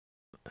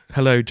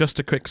Hello, just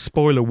a quick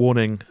spoiler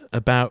warning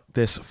about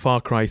this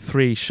Far Cry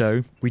 3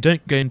 show. We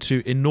don't go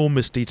into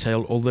enormous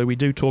detail, although we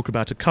do talk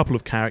about a couple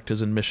of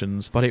characters and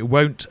missions, but it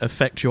won't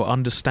affect your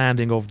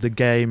understanding of the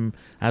game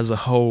as a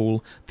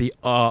whole, the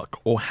arc,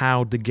 or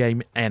how the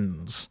game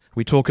ends.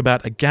 We talk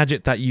about a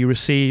gadget that you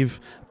receive,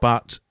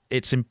 but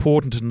it's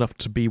important enough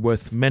to be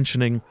worth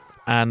mentioning.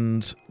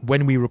 And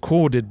when we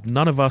recorded,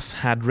 none of us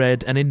had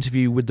read an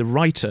interview with the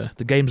writer,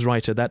 the game's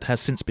writer, that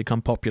has since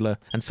become popular.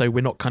 And so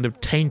we're not kind of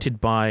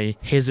tainted by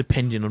his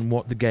opinion on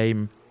what the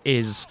game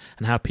is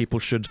and how people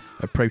should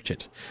approach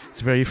it.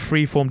 It's a very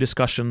free-form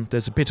discussion.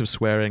 There's a bit of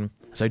swearing,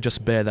 so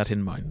just bear that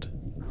in mind.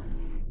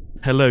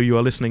 Hello, you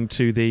are listening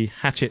to the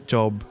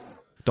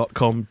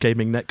hatchetjob.com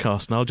gaming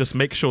netcast. And I'll just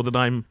make sure that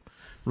I'm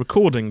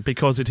recording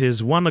because it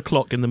is 1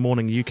 o'clock in the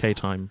morning UK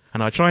time,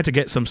 and I try to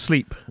get some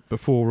sleep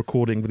before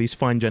recording with these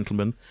fine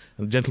gentlemen,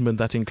 and gentlemen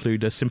that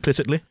include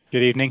Simplicitly.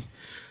 Good evening.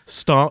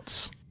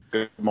 Starts.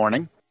 Good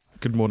morning.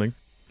 Good morning.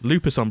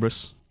 Lupus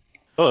Umbris.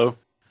 Hello.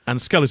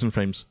 And Skeleton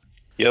Frames.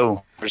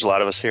 Yo, there's a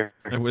lot of us here.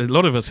 A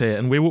lot of us here,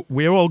 and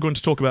we're all going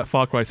to talk about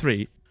Far Cry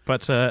 3,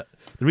 but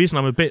the reason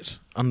I'm a bit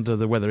under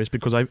the weather is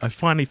because I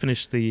finally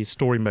finished the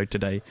story mode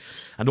today,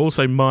 and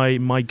also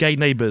my gay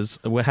neighbours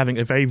were having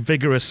a very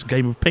vigorous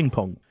game of ping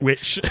pong,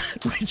 which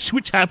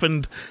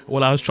happened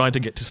while I was trying to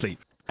get to sleep.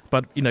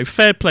 But, you know,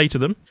 fair play to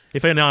them.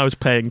 If only I was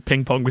playing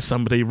ping pong with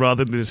somebody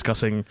rather than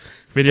discussing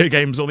video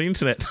games on the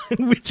internet,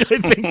 which I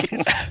think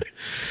is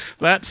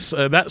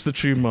that's the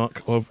true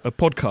mark of a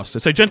podcaster.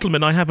 So,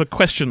 gentlemen, I have a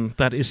question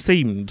that is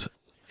themed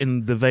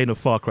in the vein of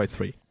Far Cry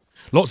 3.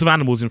 Lots of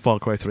animals in Far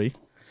Cry 3.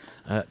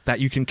 That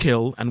you can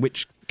kill, and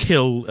which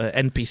kill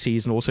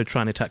NPCs and also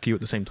try and attack you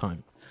at the same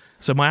time.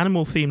 So my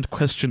animal-themed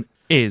question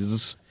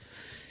is,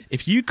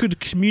 if you could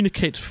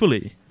communicate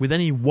fully with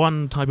any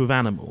one type of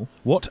animal,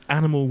 what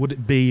animal would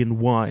it be and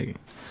why?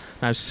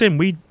 Now, Sim,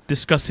 we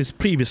discussed this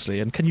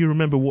previously, and can you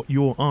remember what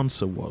your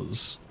answer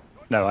was?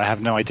 No, I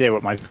have no idea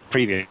what my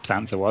previous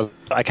answer was.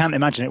 But I can't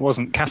imagine it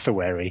wasn't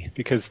cassowary,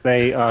 because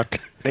they are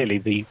clearly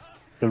the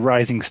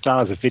rising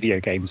stars of video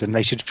games, and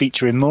they should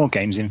feature in more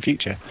games in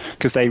future,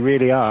 because they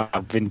really are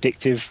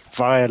vindictive,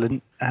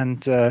 violent,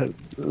 and they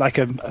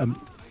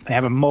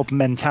have a mob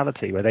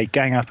mentality where they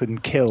gang up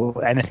and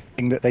kill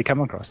anything that they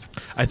come across.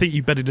 I think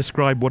you better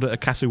describe what a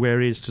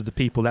cassowary is to the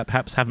people that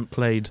perhaps haven't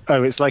played.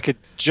 Oh, it's like a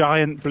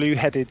giant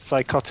blue-headed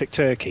psychotic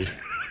turkey.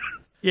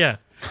 Yeah.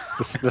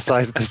 The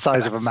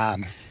size of a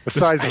man. The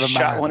size of a man. I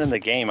shot one in the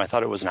game. I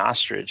thought it was an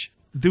ostrich.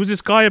 There was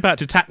this guy about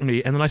to attack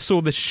me, and then I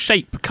saw this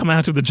shape come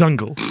out of the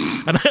jungle,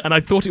 and I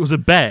thought it was a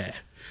bear,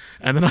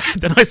 and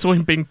then I saw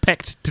him being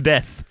pecked to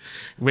death,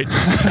 which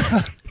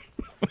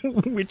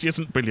which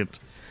isn't brilliant.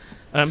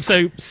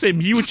 So, Sim,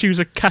 you would choose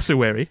a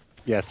cassowary.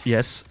 Yes.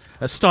 Yes.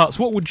 Starts.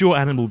 What would your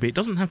animal be? It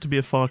doesn't have to be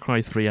a Far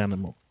Cry 3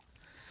 animal.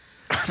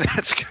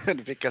 That's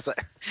good, because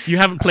You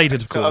haven't played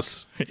it, of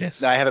course.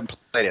 Yes. No, I haven't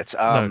played it.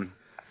 No.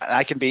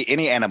 I can be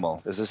any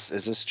animal. Is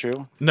this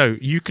true? No,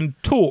 you can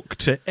talk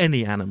to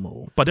any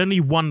animal, but only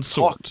one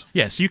sort. Talk?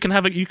 Yes, you can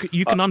have you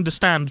can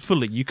understand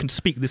fully. You can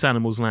speak this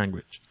animal's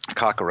language. A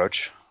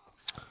cockroach.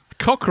 A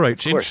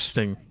cockroach, Of course.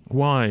 Interesting.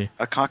 Why?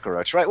 A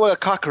cockroach, right? Well, a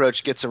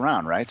cockroach gets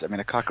around, right? I mean,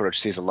 a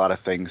cockroach sees a lot of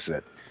things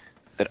that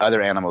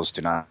other animals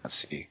do not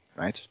see,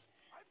 right?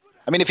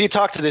 I mean, if you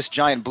talk to this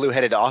giant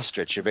blue-headed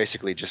ostrich, you're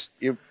basically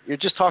you're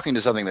just talking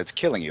to something that's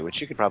killing you,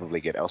 which you could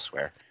probably get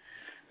elsewhere.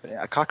 But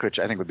yeah, a cockroach,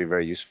 I think, would be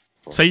very useful.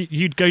 So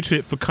you'd go to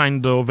it for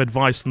kind of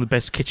advice on the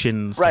best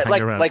kitchens to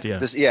hang around. Like yeah.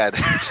 this, yeah,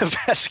 the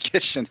best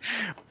kitchen.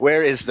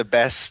 Where is the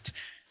best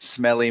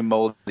smelly,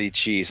 moldy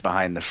cheese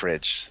behind the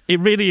fridge? It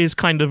really is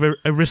kind of a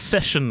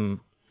recession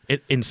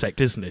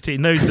insect, isn't it? It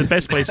knows the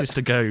best places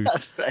to go.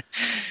 That's right.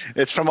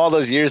 It's from all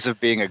those years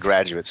of being a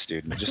graduate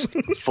student, just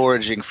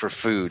foraging for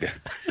food.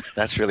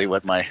 That's really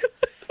what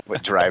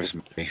drives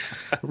me.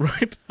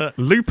 Right.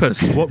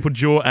 Lupus, what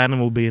would your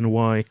animal be and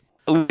why?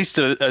 At least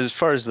as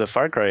far as the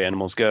Far Cry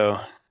animals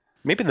go,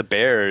 maybe the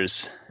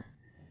bears.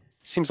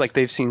 Seems like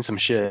they've seen some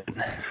shit.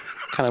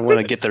 Kind of want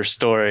to get their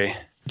story.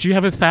 Do you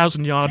have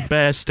 1,000-yard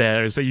bear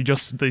stare? So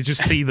they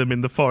just see them in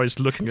the forest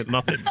looking at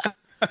nothing?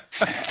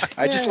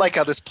 I just like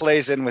how this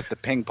plays in with the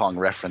ping pong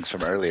reference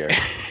from earlier.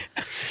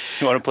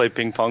 You want to play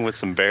ping pong with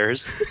some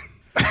bears?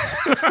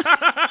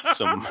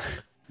 It's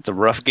a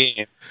rough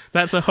game.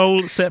 That's a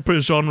whole separate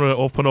genre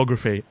of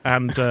pornography,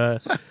 and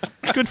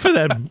good for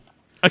them.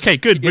 Okay,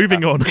 good. Yeah.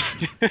 Moving on.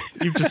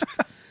 You've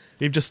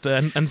just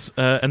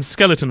and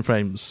skeleton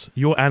frames.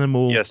 Your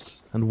animal, yes,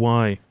 and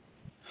why?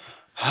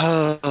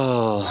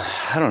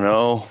 Oh, I don't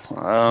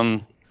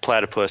know.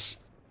 Platypus.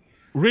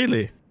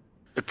 Really?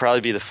 It'd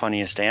probably be the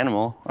funniest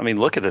animal. I mean,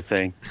 look at the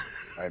thing.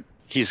 Right.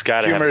 He's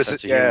got to have a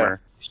sense of humor.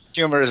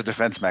 Humor is a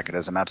defense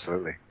mechanism,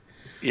 absolutely.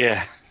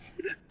 Yeah.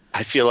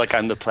 I feel like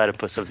I'm the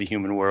platypus of the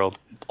human world.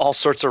 All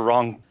sorts of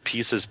wrong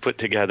pieces put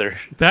together.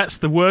 That's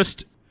the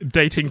worst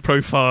dating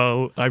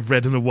profile I've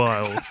read in a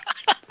while.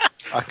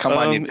 Come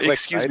on,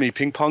 excuse me,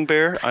 ping pong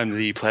bear. I'm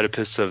the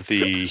platypus of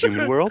the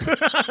human world.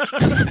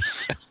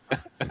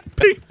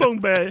 Ping pong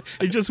bear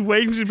is just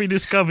waiting to be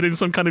discovered in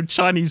some kind of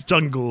Chinese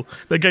jungle.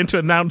 They're going to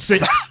announce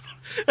it.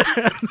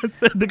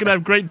 They're going to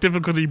have great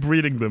difficulty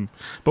breeding them.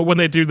 But when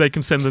they do, they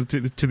can send them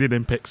to the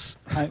Olympics.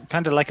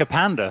 Kind of like a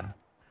panda.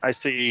 I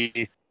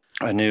see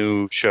a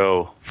new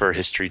show for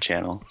History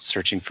Channel,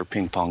 searching for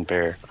ping pong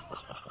bear.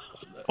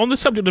 On the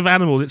subject of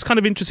animals, it's kind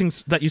of interesting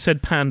that you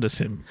said panda,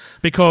 Sim,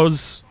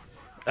 because,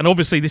 and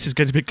obviously this is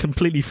going to be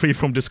completely free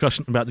from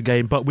discussion about the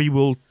game, but we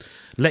will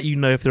let you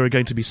know if there are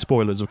going to be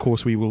spoilers. Of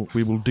course, we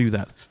will do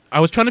that. I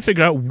was trying to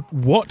figure out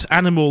what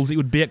animals it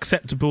would be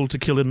acceptable to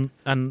kill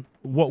and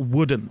what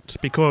wouldn't,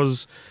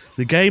 because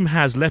the game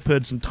has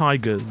leopards and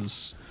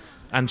tigers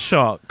and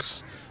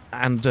sharks,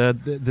 and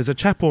there's a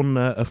chap on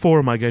a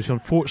forum I go to.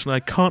 Unfortunately,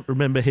 I can't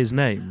remember his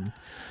name,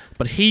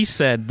 but he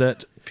said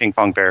that Ping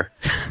pong bear.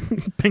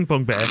 Ping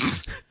pong bear.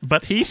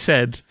 But he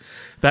said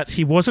that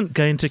he wasn't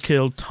going to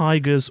kill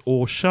tigers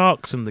or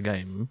sharks in the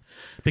game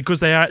because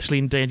they are actually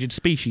endangered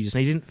species,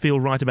 and he didn't feel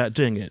right about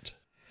doing it.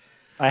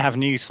 I have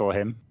news for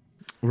him.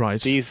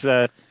 Right. These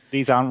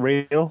aren't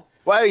real.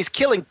 Well, he's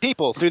killing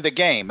people through the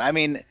game. I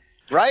mean,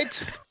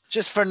 right?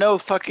 Just for no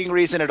fucking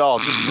reason at all.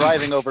 Just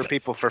driving over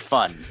people for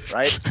fun,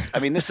 right? I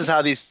mean, this is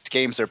how these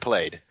games are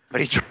played.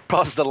 But he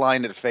draws the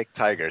line at fake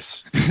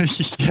tigers.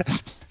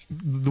 Yes.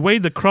 The way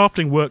the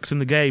crafting works in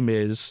the game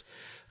is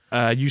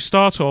you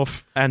start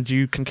off and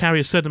you can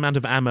carry a certain amount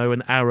of ammo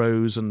and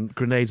arrows and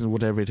grenades and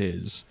whatever it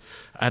is,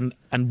 and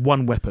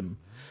one weapon.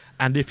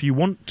 And if you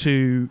want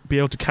to be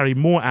able to carry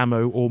more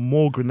ammo or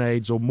more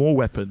grenades or more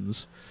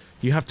weapons,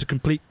 you have to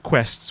complete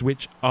quests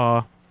which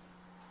are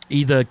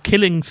either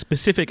killing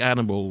specific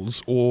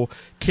animals or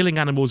killing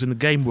animals in the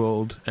game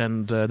world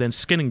and then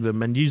skinning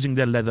them and using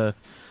their leather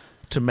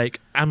to make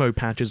ammo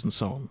pouches and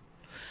so on.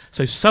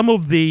 So some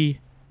of the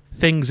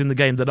things in the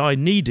game that I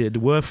needed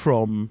were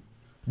from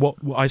what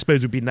I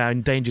suppose would be now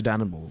endangered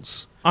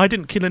animals. I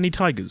didn't kill any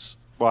tigers.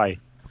 Why?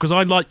 Because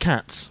I like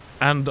cats,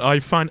 and I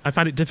found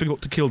it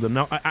difficult to kill them.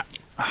 Now,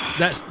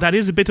 that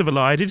is a bit of a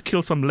lie. I did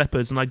kill some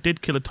leopards, and I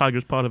did kill a tiger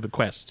as part of a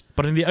quest.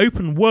 But in the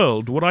open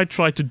world, what I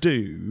tried to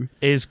do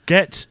is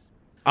get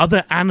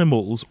other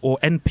animals or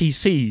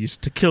NPCs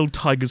to kill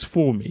tigers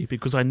for me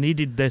because I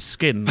needed their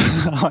skin.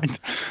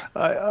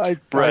 Right,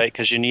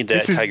 because you need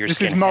that tiger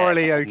skin. This is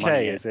morally okay,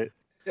 money. Is it?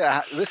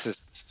 Yeah, this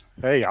is...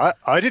 Hey,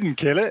 I didn't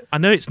kill it. I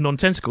know it's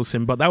nonsensical,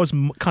 Sim, but that was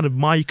kind of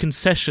my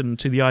concession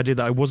to the idea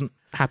that I wasn't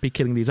happy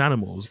killing these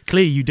animals.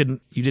 Clearly, you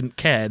didn't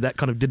care. That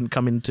kind of didn't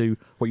come into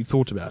what you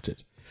thought about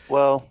it.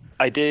 Well,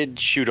 I did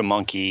shoot a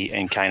monkey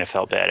and kind of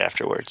felt bad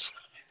afterwards.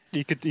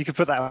 You could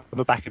put that on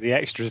the back of the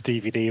extras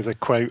DVD as a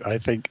quote, I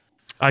think.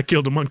 I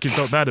killed a monkey and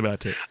felt bad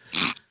about it.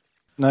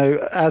 No,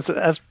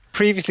 as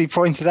previously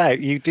pointed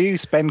out, you do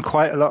spend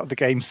quite a lot of the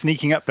game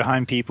sneaking up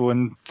behind people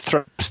and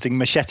thrusting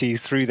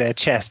machetes through their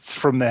chests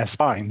from their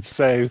spines.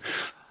 So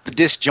the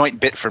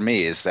disjoint bit for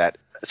me is that...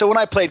 So when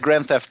I played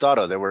Grand Theft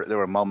Auto, there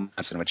were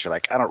moments in which you're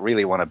like, I don't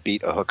really want to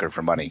beat a hooker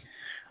for money.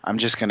 I'm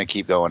just going to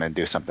keep going and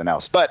do something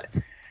else. But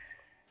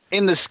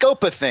in the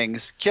scope of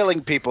things,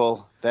 killing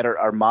people that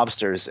are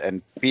mobsters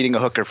and beating a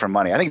hooker for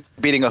money, I think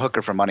beating a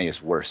hooker for money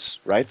is worse,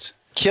 right?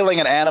 Killing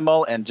an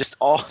animal and just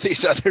all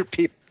these other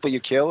people you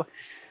kill,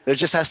 there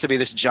just has to be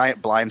this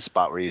giant blind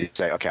spot where you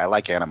say, okay, I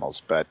like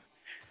animals, but...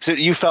 So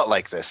you felt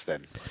like this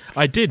then?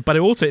 I did, but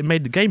it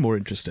made the game more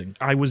interesting.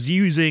 I was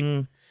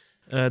using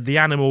the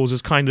animals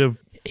as kind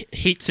of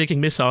heat-seeking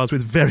missiles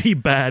with very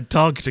bad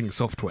targeting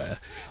software,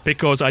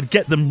 because I'd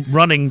get them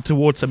running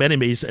towards some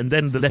enemies and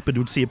then the leopard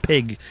would see a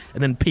pig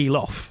and then peel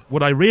off.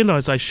 What I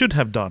realised I should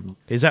have done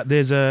is that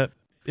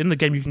in the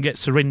game you can get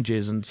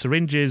syringes, and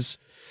syringes...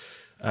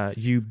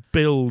 you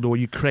build or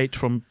you create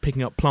from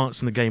picking up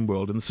plants in the game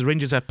world, and the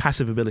syringes have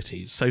passive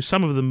abilities. So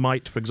some of them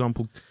might, for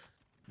example,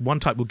 one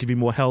type will give you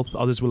more health,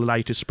 others will allow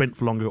you to sprint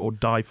for longer or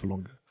die for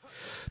longer.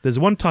 There's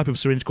one type of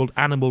syringe called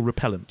animal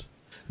repellent,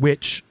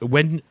 which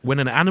when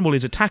an animal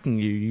is attacking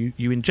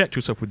you inject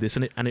yourself with this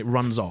and it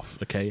runs off,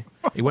 okay?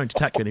 It won't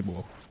attack you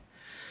anymore.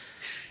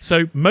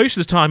 So most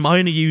of the time I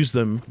only use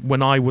them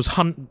when I was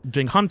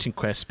doing hunting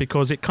quests,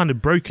 because it kind of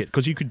broke it,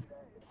 because you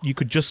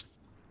could just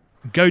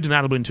goad an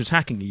animal into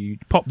attacking you,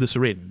 you'd pop the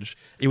syringe,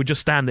 it would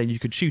just stand there and you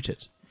could shoot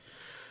it.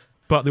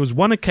 But there was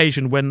one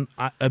occasion when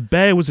a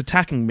bear was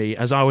attacking me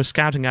as I was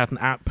scouting out an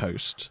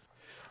outpost.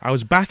 I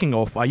was backing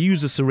off, I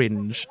used the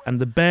syringe, and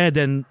the bear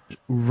then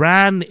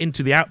ran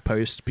into the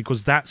outpost,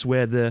 because that's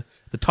where the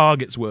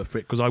targets were for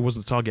it, because I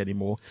wasn't the target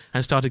anymore,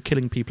 and started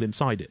killing people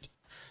inside it.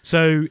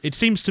 So it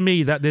seems to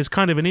me that there's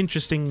kind of an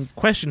interesting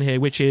question here,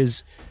 which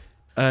is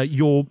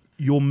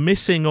you're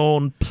missing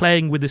on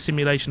playing with the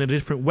simulation in a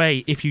different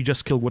way if you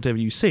just kill whatever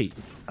you see.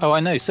 Oh, I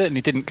know.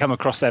 Certainly didn't come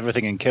across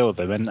everything and kill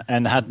them,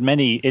 and had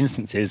many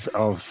instances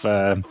of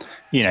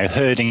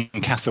herding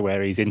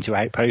cassowaries into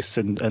outposts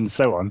and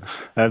so on,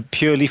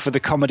 purely for the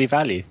comedy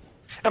value.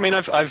 I mean,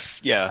 I've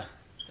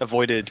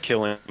avoided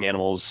killing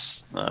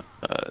animals to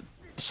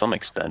some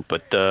extent,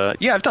 but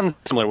I've done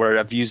similar where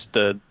I've used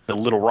the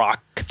little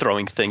rock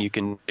throwing thing you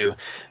can do.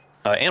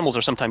 Animals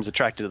are sometimes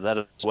attracted to that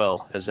as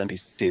well as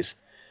NPCs.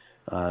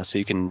 So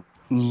you can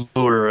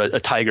lure a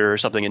tiger or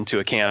something into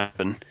a camp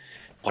and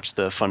watch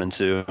the fun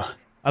ensue.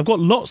 I've got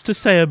lots to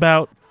say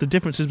about the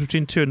differences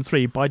between 2 and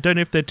 3, but I don't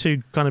know if they're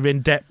too kind of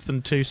in-depth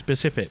and too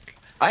specific.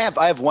 I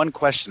have one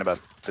question about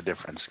the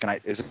difference.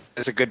 Is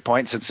this a good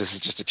point, since this is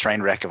just a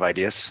train wreck of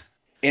ideas?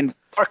 In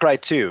Far Cry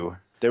 2,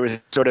 there was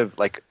sort of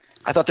like,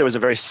 I thought there was a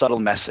very subtle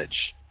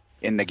message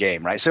in the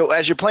game, right? So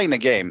as you're playing the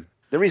game,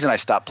 the reason I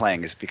stopped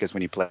playing is because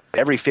when you play,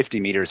 every 50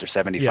 meters or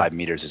 75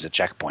 meters is a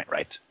checkpoint,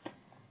 right?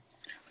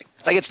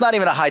 Like, it's not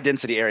even a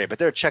high-density area, but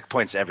there are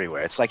checkpoints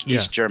everywhere. It's like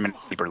East Germany,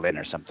 Berlin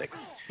or something.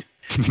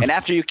 And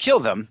after you kill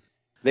them,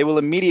 they will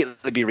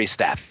immediately be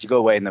restaffed. You go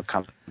away and they'll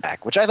come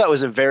back, which I thought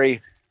was a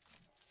very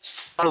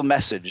subtle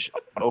message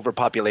on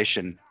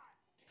overpopulation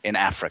in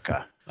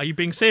Africa. Are you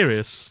being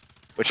serious?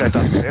 Which I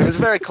thought, it was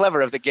very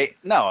clever of the game.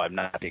 No, I'm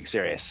not being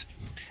serious.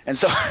 And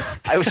so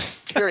I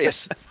was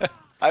curious.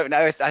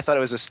 I thought it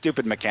was a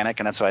stupid mechanic,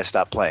 and that's why I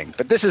stopped playing.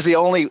 But this is the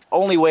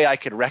only way I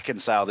could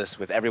reconcile this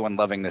with everyone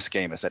loving this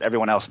game, is that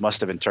everyone else must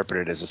have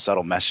interpreted it as a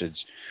subtle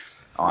message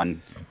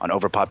on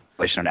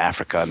overpopulation in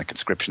Africa and the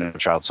conscription of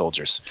child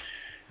soldiers.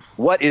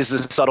 What is the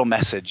subtle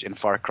message in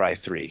Far Cry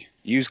 3?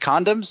 Use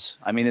condoms?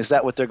 I mean, is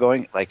that what they're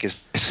going? Like,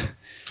 is this?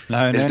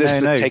 No.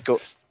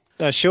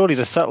 Surely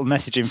the subtle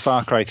message in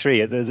Far Cry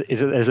 3 is that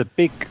there's a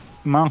big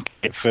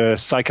market for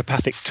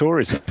psychopathic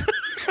tourism.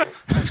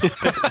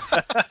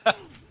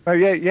 Oh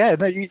yeah.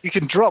 No, you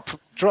can drop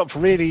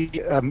really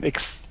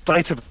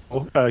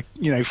excitable,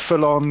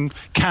 full-on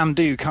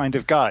can-do kind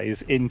of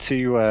guys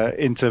into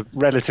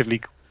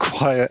relatively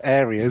quiet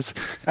areas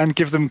and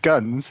give them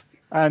guns,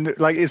 and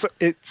like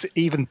it's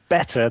even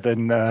better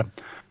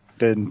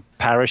than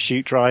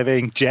parachute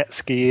driving, jet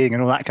skiing,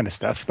 and all that kind of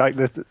stuff. Like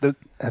the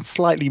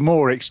slightly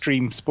more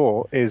extreme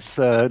sport is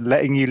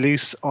letting you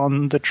loose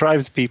on the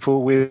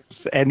tribespeople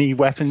with any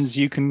weapons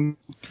you can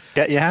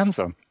get your hands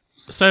on.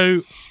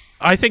 So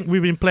I think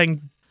we've been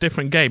playing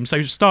different games.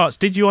 So Starts,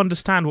 did you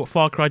understand what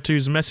Far Cry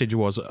 2's message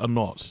was or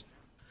not?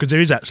 Because there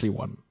is actually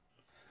one.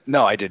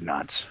 No, I did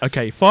not.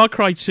 Okay, Far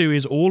Cry 2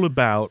 is all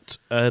about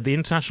the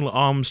international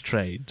arms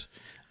trade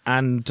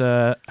and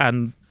the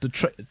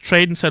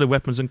trade and sale of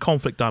weapons and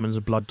conflict diamonds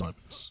and blood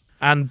diamonds.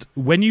 And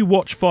when you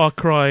watch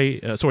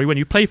when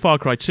you play Far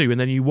Cry 2 and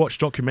then you watch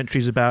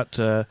documentaries about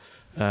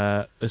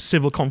a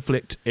civil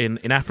conflict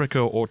in Africa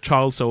or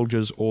child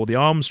soldiers or the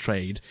arms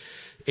trade,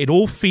 it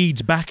all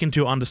feeds back into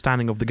your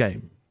understanding of the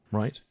game,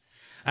 right?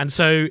 And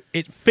so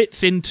it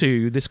fits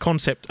into this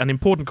concept, an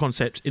important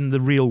concept in the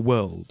real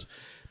world.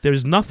 There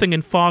is nothing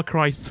in Far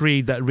Cry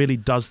 3 that really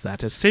does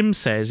that. As Sim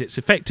says, it's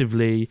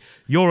effectively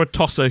you're a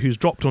tosser who's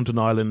dropped onto an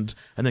island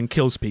and then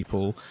kills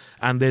people,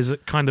 and there's a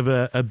kind of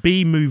a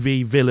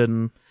B-movie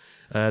villain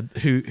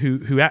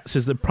who acts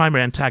as the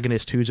primary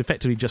antagonist, who's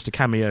effectively just a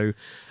cameo,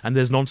 and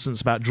there's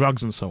nonsense about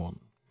drugs and so on.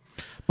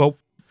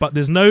 But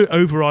there's no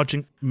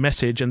overarching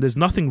message, and there's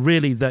nothing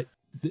really that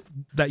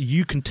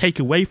you can take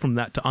away from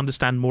that to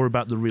understand more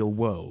about the real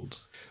world,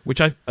 which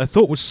I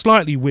thought was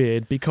slightly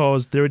weird,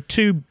 because there are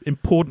two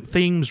important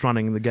themes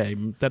running in the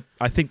game that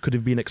I think could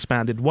have been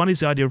expanded. One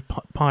is the idea of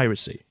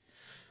piracy,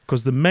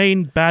 because the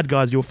main bad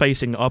guys you're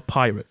facing are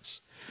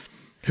pirates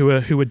who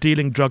are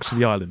dealing drugs to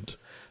the island.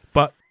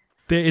 But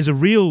there is a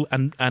real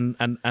and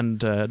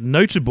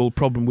notable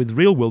problem with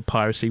real-world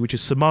piracy, which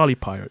is Somali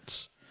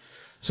pirates.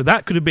 So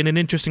that could have been an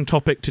interesting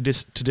topic to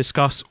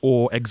discuss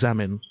or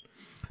examine.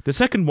 The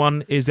second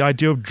one is the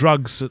idea of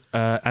drugs,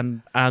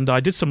 and I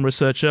did some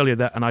research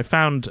earlier and I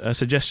found a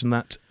suggestion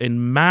that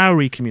in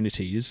Maori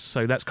communities,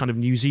 so that's kind of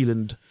New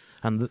Zealand,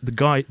 and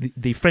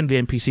the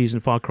friendly NPCs in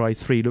Far Cry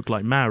 3 look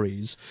like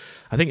Maoris.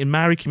 I think in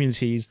Maori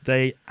communities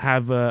they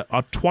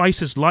are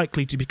twice as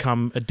likely to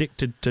become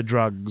addicted to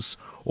drugs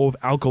or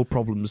alcohol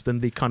problems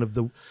than the kind of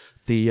the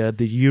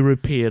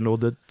European or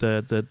the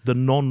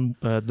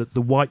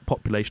white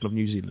population of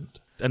New Zealand.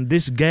 And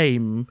this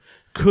game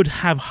could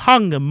have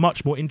hung a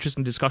much more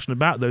interesting discussion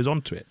about those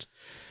onto it,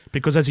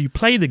 because as you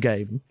play the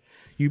game,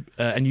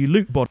 and you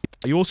loot bodies,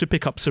 you also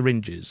pick up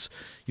syringes.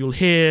 You'll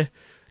hear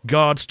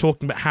guards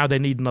talking about how they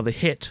need another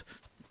hit,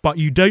 but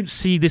you don't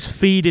see this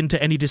feed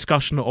into any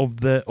discussion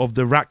of the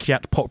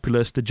Rakyat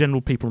populace, the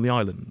general people on the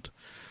island.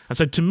 And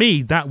so to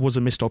me, that was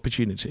a missed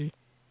opportunity.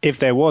 If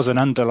there was an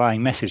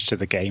underlying message to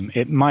the game,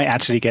 it might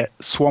actually get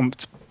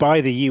swamped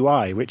by the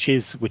UI, which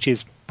is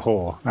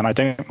poor. And I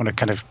don't want to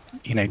kind of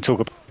talk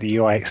about the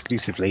UI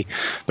exclusively,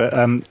 but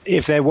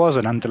if there was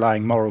an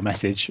underlying moral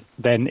message,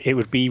 then it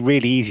would be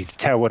really easy to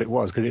tell what it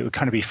was, because it would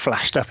kind of be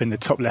flashed up in the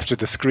top left of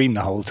the screen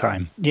the whole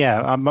time.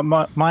 Yeah,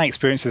 my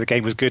experience of the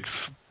game was good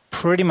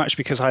pretty much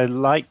because I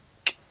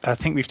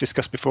think we've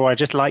discussed before, I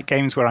just like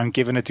games where I'm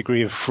given a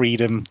degree of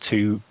freedom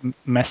to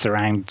mess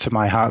around to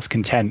my heart's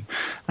content.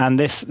 And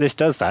this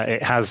does that.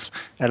 It has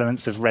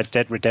elements of Red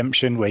Dead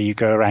Redemption, where you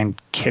go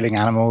around killing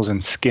animals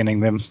and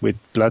skinning them with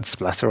blood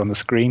splatter on the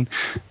screen.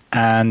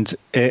 And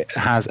it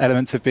has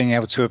elements of being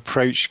able to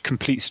approach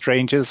complete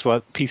strangers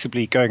while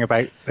peaceably going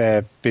about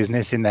their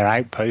business in their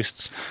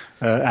outposts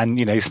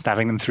and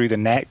stabbing them through the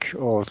neck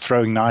or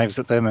throwing knives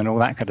at them and all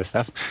that kind of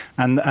stuff.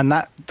 And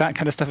that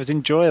kind of stuff is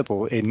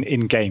enjoyable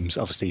in games,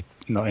 obviously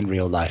not in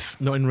real life.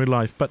 Not in real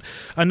life, but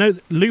I know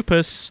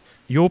Lupus,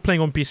 you're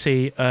playing on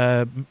PC.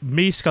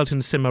 Me, Skeleton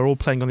and Sim are all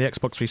playing on the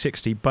Xbox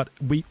 360, but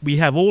we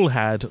have all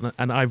had,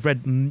 and I've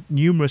read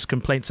numerous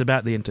complaints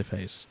about the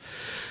interface.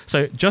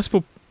 So just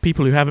for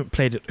people who haven't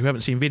played it, who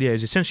haven't seen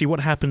videos, essentially what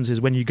happens is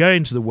when you go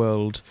into the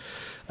world,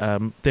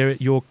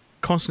 you're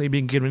constantly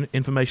being given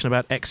information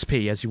about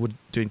XP as you would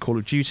do in Call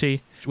of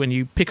Duty. When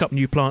you pick up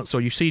new plants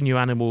or you see new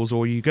animals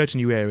or you go to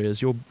new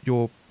areas,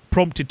 you're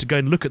prompted to go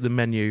and look at the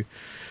menu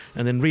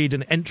and then read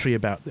an entry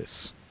about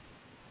this.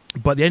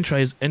 But the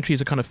entries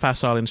are kind of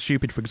facile and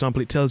stupid. For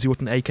example, it tells you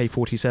what an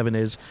AK-47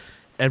 is.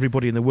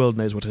 Everybody in the world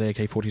knows what an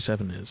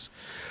AK-47 is.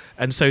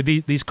 And so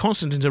these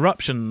constant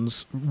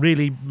interruptions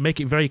really make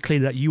it very clear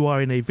that you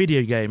are in a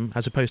video game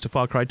as opposed to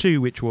Far Cry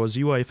 2, which was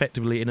you are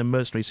effectively in a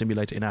mercenary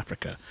simulator in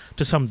Africa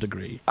to some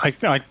degree. I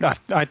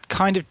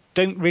kind of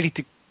don't really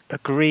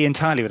agree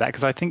entirely with that,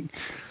 because I think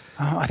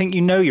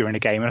you're in a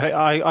game. And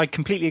I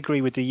completely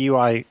agree with the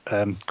UI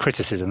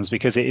criticisms,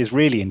 because it is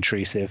really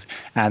intrusive,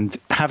 and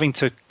having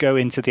to go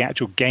into the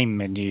actual game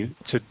menu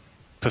to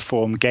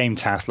perform game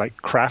tasks like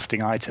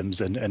crafting items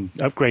and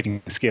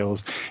upgrading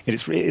skills,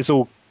 it's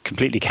all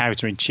completely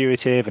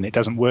counterintuitive, and it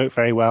doesn't work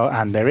very well,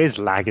 and there is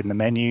lag in the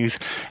menus.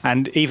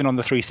 And even on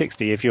the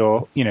 360, if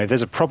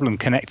there's a problem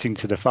connecting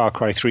to the Far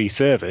Cry 3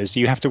 servers,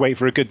 you have to wait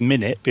for a good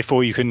minute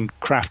before you can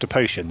craft a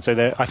potion.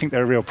 So I think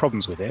there are real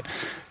problems with it,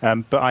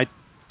 but I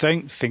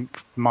don't think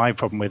my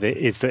problem with it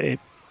is that it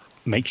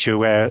makes you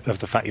aware of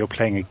the fact you're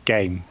playing a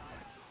game.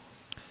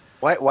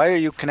 Why are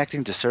you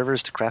connecting to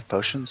servers to craft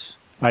potions?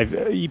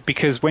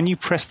 Because when you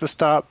press the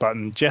start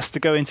button just to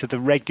go into the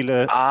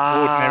regular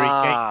ordinary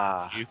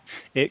game menu,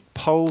 it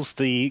polls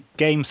the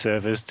game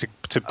servers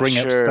to bring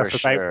up stuff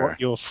about what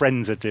your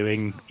friends are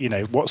doing,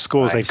 what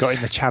scores they've got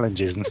in the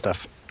challenges and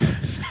stuff.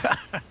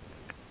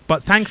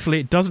 But thankfully,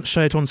 it doesn't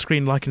show it on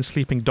screen like in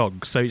Sleeping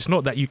Dogs. So it's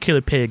not that you kill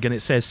a pig and it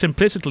says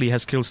simplicity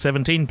has killed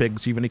 17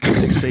 pigs, you've only killed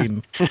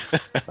 16.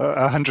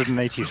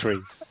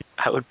 183.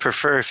 I would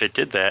prefer if it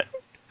did that.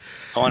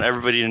 I want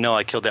everybody to know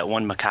I killed that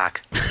one macaque.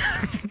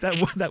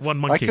 that one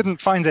monkey. I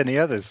couldn't find any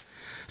others.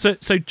 So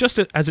just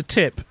as a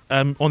tip,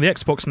 on the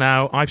Xbox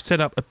now, I've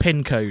set up a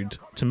PIN code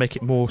to make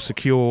it more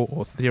secure,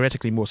 or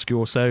theoretically more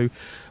secure. So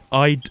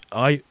I've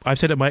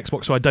set up my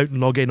Xbox so I don't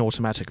log in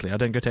automatically. I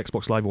don't go to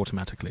Xbox Live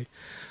automatically.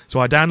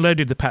 So I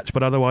downloaded the patch,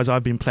 but otherwise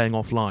I've been playing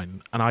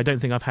offline, and I don't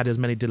think I've had as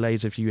many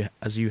delays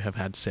as you have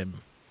had, Sim.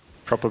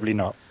 Probably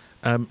not.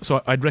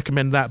 So I'd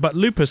recommend that. But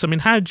Lupus, I mean,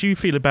 how do you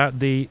feel about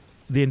the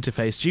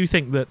interface? Do you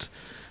think that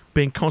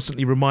being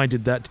constantly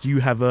reminded that you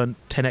have earned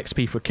 10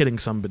 XP for killing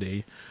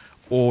somebody,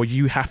 or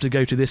you have to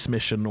go to this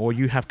mission, or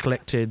you have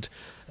collected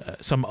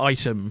some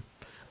item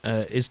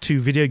is too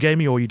video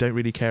gamey, or you don't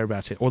really care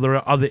about it, or there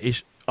are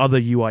other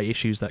UI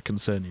issues that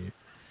concern you?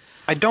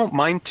 I don't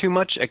mind too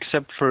much,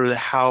 except for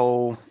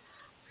how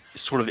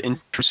sort of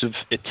intrusive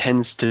it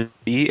tends to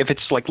be. If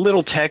it's like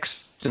little text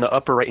in the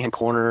upper right-hand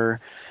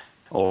corner,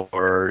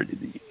 or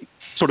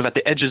sort of at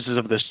the edges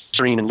of the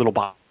screen in little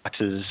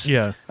boxes,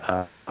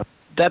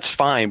 that's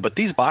fine. But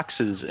these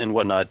boxes and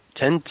whatnot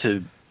tend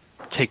to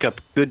take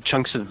up good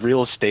chunks of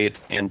real estate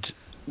and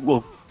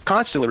will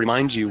constantly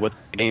remind you what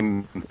the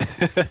game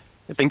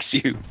thinks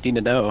you need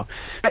to know.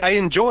 I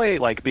enjoy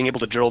being able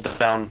to drill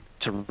down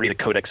to read a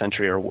codex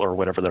entry or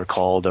whatever they're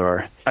called.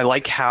 Or I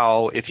like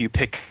how if you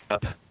pick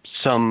up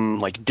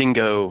some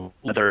dingo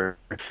leather,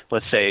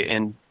 let's say,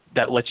 and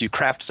that lets you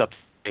craft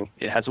something,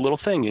 it has a little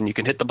thing, and you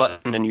can hit the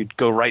button and you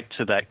go right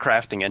to that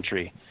crafting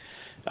entry.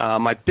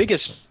 My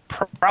biggest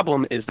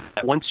problem is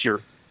that once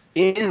you're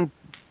in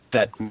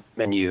that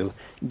menu,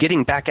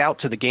 getting back out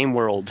to the game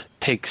world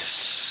takes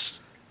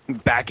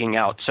backing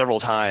out several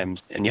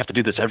times, and you have to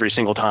do this every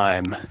single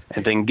time,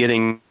 and then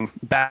getting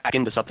back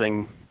into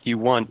something you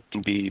want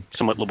can be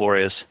somewhat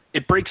laborious.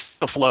 It breaks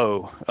the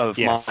flow of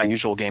my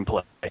usual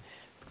gameplay.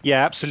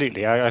 Yeah,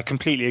 absolutely. I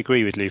completely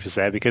agree with Lupus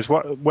there, because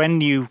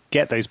when you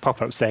get those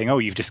pop-ups saying, oh,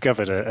 you've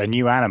discovered a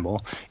new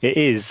animal, it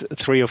is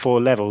 3 or 4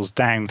 levels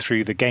down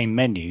through the game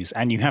menus,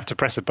 and you have to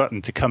press a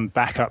button to come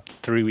back up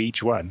through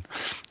each one.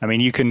 I mean,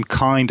 you can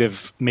kind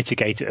of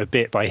mitigate it a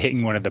bit by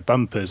hitting one of the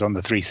bumpers on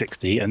the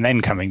 360 and then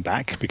coming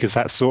back, because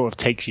that sort of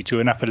takes you to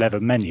an upper level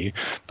menu,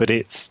 but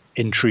it's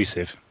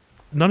intrusive.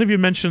 None of you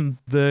mentioned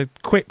the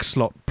quick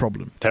slot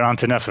problem. There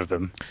aren't enough of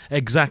them.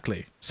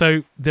 Exactly.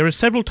 So there are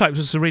several types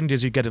of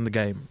syringes you get in the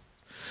game.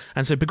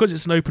 And so because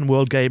it's an open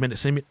world game and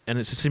it's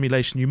a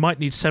simulation, you might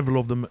need several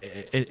of them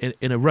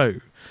in a row.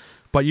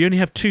 But you only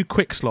have 2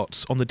 quick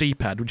slots on the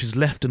D-pad, which is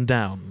left and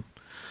down.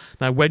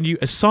 Now, when you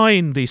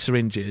assign these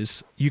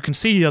syringes, you can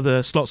see the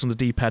other slots on the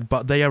D-pad,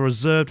 but they are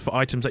reserved for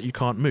items that you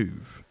can't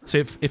move. So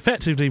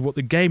effectively what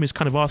the game is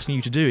kind of asking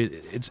you to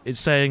do, it's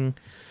saying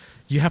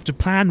you have to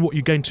plan what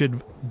you're going to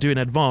do in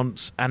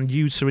advance and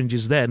use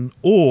syringes then,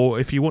 or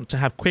if you want to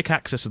have quick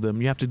access to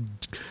them, you have to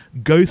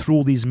go through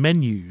all these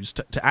menus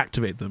to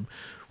activate them,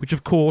 which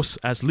of course,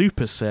 as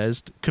Lupus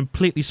says,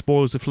 completely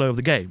spoils the flow of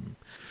the game.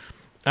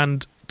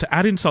 And to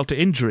add insult to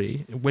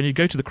injury, when you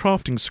go to the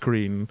crafting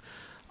screen,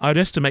 I'd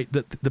estimate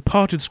that the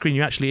part of the screen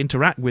you actually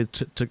interact with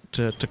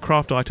to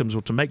craft items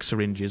or to make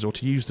syringes or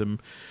to use them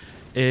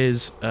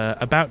is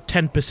about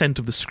 10%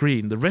 of the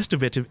screen. The rest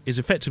of it is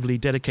effectively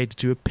dedicated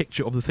to a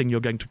picture of the thing you're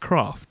going to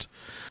craft.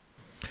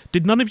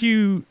 Did none of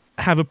you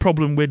have a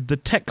problem with the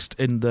text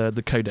in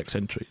the codex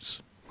entries?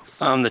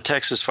 The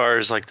text as far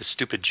as like the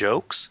stupid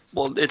jokes?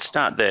 Well, it's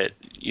not that,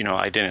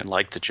 I didn't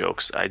like the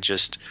jokes.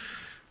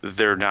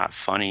 They're not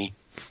funny.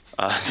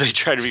 They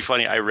try to be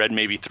funny. I read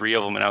maybe 3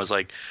 of them and I was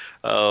like,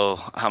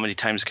 oh, how many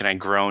times can I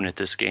groan at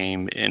this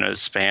game in a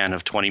span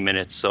of 20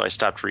 minutes? So I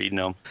stopped reading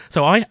them.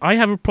 So I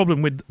have a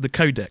problem with the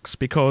codex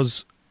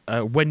because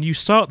when you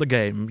start the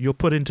game, you're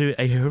put into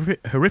a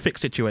horrific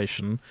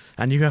situation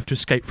and you have to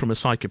escape from a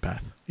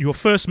psychopath. Your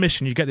first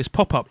mission, you get this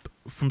pop-up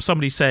from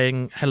somebody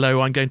saying,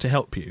 hello, I'm going to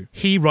help you.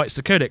 He writes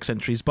the codex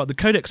entries, but the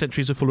codex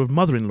entries are full of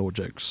mother-in-law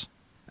jokes.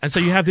 And so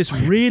you have this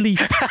really...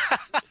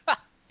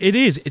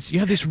 You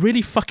have this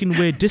really fucking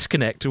weird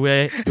disconnect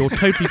where you're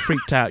totally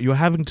freaked out. You're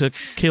having to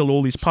kill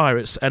all these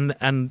pirates,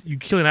 and you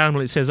kill an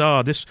animal. It says,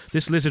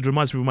 this lizard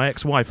reminds me of my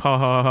ex-wife. Ha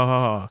ha ha ha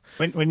ha.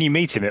 When you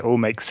meet him, it all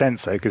makes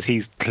sense though, because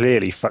he's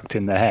clearly fucked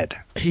in the head.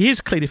 He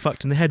is clearly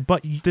fucked in the head,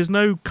 but there's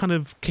no kind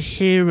of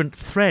coherent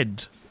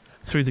thread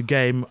through the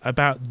game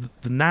about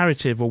the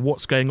narrative or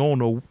what's going on.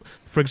 Or,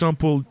 for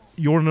example,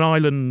 you're on an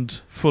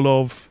island full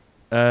of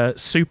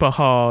super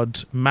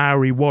hard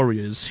Maori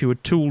warriors who are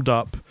tooled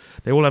up.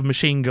 They all have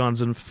machine guns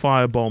and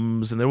fire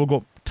bombs, and they've all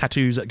got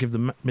tattoos that give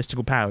them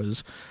mystical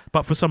powers.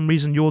 But for some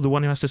reason, you're the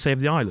one who has to save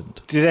the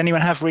island. Did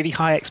anyone have really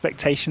high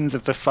expectations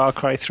of the Far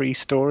Cry 3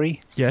 story?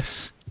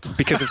 Yes.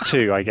 Because of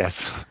 2, I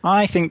guess.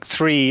 I think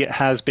 3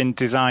 has been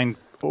designed,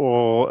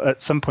 or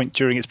at some point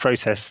during its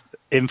process,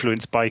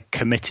 influenced by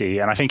committee,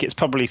 and I think it's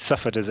probably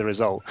suffered as a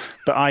result.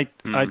 But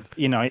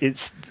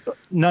it's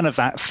none of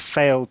that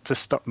failed to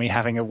stop me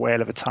having a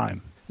whale of a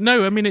time.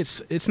 No, I mean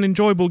it's an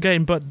enjoyable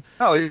game, but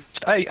I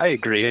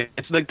agree.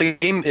 It's like the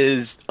game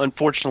is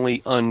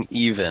unfortunately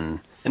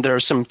uneven, and there are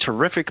some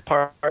terrific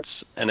parts,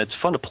 and it's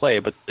fun to play.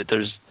 But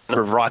there's a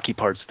number of rocky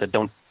parts that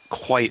don't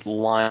quite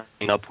line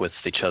up with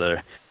each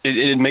other.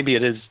 Maybe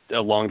it is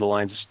along the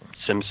lines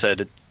Sim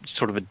said. It's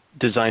sort of a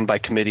design by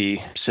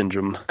committee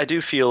syndrome. I do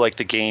feel like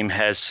the game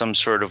has some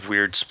sort of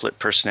weird split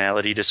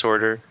personality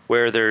disorder,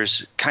 where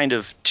there's kind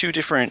of 2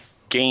 different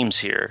games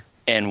here.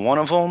 And one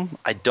of them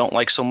I don't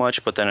like so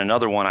much, but then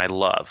another one I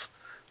love.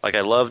 Like,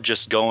 I love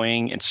just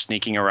going and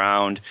sneaking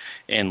around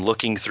and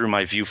looking through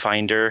my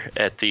viewfinder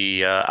at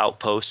the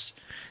outposts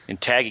and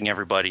tagging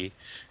everybody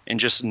and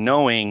just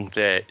knowing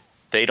that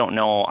they don't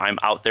know I'm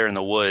out there in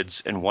the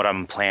woods and what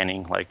I'm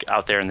planning, like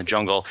out there in the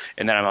jungle,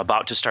 and then I'm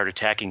about to start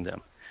attacking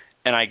them.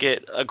 And I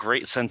get a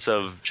great sense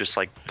of just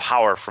like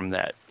power from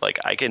that. Like,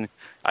 I can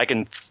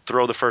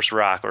throw the first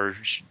rock or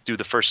do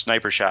the first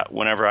sniper shot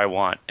whenever I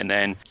want, and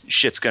then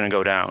shit's going to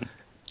go down.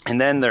 And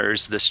then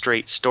there's the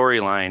straight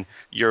storyline.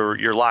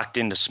 You're locked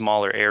into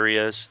smaller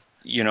areas.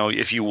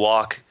 If you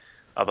walk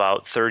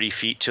about 30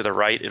 feet to the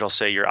right, it'll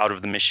say you're out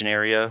of the mission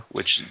area,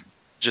 which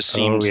just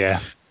seems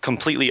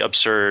completely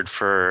absurd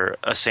for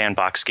a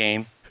sandbox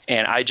game.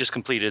 And I just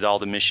completed all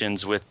the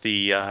missions with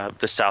the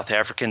South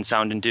African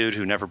sounding dude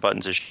who never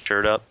buttons his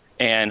shirt up.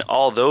 And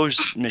all those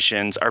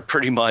missions are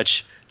pretty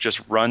much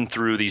just run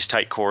through these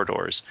tight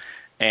corridors.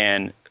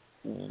 And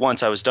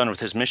once I was done with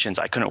his missions,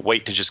 I couldn't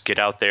wait to just get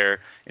out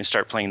there and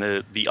start playing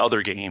the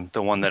other game,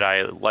 the one that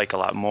I like a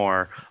lot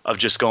more, of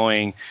just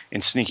going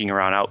and sneaking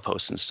around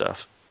outposts and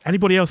stuff.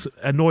 Anybody else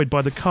annoyed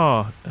by the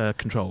car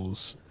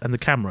controls and the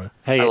camera?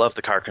 Hey, I love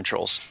the car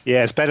controls.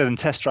 Yeah, it's better than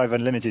Test Drive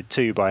Unlimited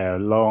 2 by a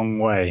long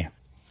way.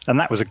 And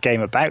that was a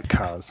game about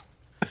cars.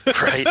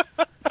 Right.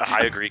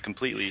 I agree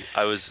completely.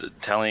 I was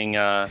telling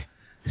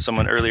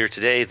someone earlier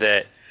today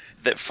that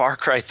Far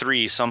Cry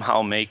 3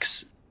 somehow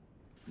makes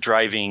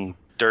driving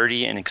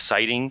dirty and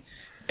exciting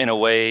in a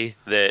way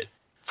that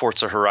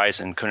Forza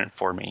Horizon couldn't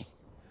for me.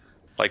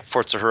 Like,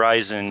 Forza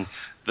Horizon,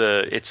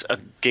 it's a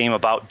game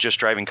about just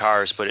driving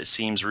cars, but it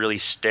seems really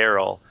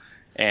sterile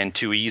and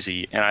too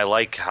easy. And I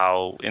like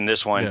how in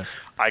this one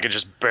I could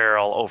just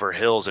barrel over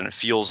hills and it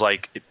feels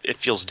like it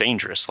feels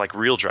dangerous, like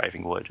real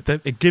driving would.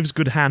 It gives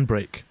good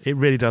handbrake. It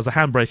really does. The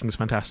handbraking is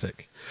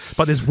fantastic.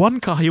 But there's one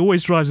car he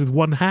always drives with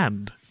one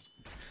hand.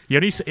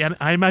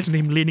 I imagine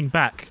him leaning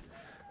back,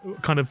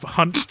 kind of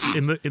hunched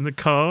in the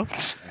car,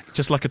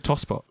 just like a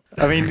tosspot.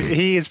 I mean,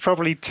 he is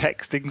probably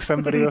texting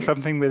somebody or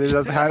something with his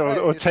other hand,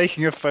 or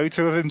taking a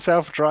photo of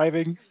himself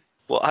driving.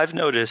 Well, I've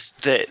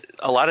noticed that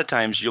a lot of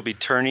times you'll be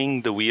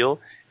turning the wheel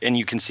and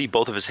you can see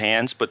both of his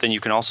hands, but then you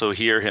can also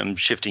hear him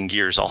shifting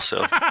gears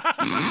also.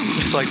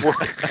 It's like,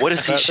 what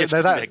is he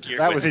shifting that gear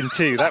That was in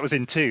 2. That was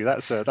in 2.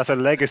 That's a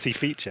legacy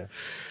feature.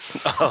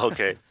 Oh,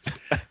 okay.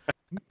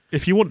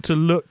 If you want to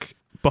look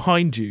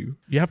behind you,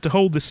 you have to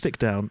hold the stick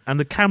down, and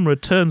the camera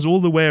turns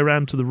all the way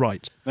around to the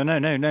right.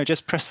 No.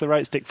 Just press the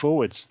right stick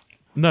forwards.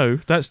 No,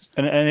 that's...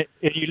 And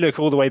if you look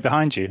all the way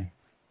behind you...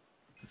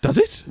 Does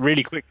it?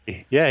 Really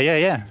quickly.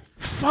 Yeah.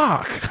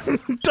 Fuck!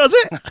 Does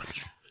it?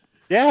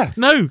 Yeah.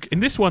 No, in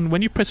this one,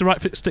 when you press the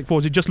right stick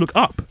forwards, you just look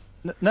up.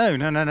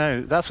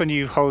 No. That's when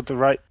you hold the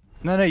right.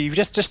 No. You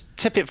just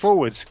tip it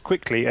forwards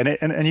quickly,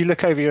 and you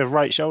look over your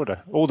right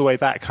shoulder all the way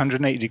back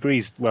 180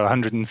 degrees. Well,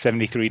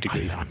 173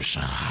 degrees. I'm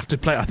sure I have to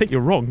play. I think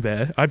you're wrong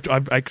there.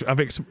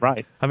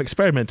 Right. I've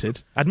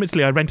experimented.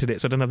 Admittedly, I rented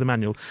it, so I don't have the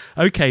manual.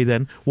 Okay,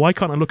 then why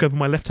can't I look over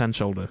my left-hand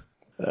shoulder?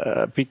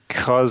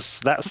 Because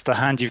that's the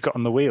hand you've got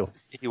on the wheel.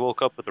 He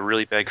woke up with a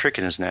really bad crick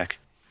in his neck.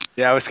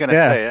 Yeah, I was going to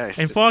say.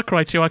 Yeah, In Far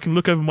Cry 2, I can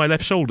look over my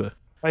left shoulder.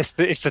 It's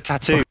the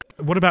tattoo.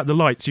 What about the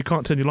lights? You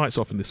can't turn your lights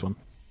off in this one.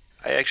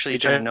 I actually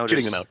didn't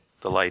notice them out.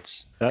 the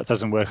lights. That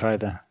doesn't work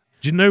either.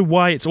 Do you know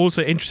why it's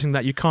also interesting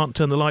that you can't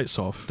turn the lights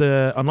off?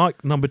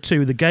 Unlike number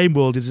 2, the game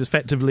world is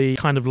effectively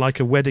kind of like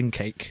a wedding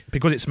cake.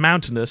 Because it's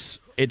mountainous,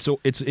 it's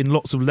in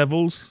lots of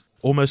levels,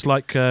 almost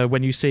like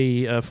when you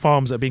see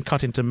farms that are being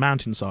cut into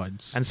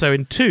mountainsides. And so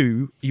in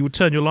 2, you would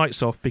turn your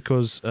lights off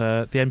because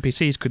the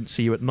NPCs couldn't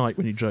see you at night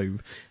when you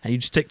drove, and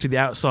you'd stick to the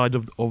outside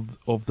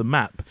of the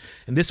map.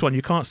 In this one,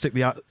 you can't stick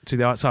to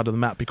the outside of the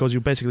map because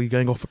you're basically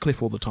going off a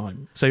cliff all the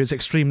time. So it's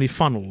extremely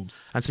funneled.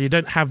 And so you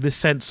don't have this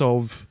sense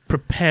of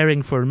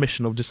preparing for a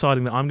mission, of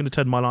deciding that I'm going to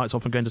turn my lights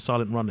off and go into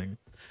silent running.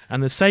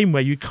 And the same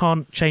way, you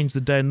can't change the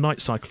day and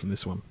night cycle in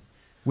this one,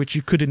 which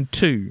you could in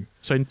 2.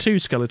 So in 2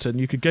 Skeleton,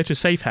 you could go to a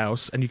safe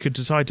house and you could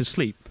decide to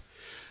sleep,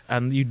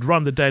 and you'd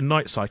run the day and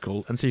night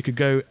cycle, and so you could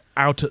go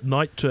out at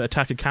night to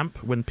attack a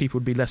camp when people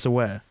would be less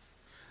aware.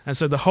 And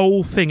so the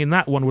whole thing in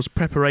that one was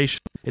preparation.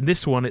 In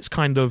this one, it's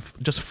kind of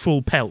just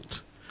full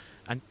pelt.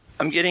 And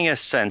I'm getting a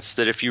sense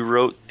that if you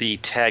wrote the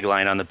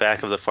tagline on the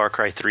back of the Far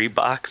Cry 3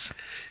 box,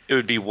 it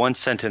would be one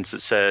sentence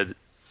that said,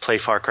 "Play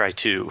Far Cry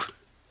 2."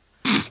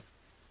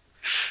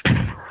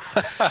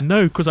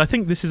 No, because I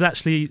think this is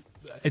actually...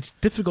 It's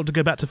difficult to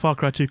go back to Far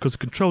Cry 2 because the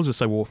controls are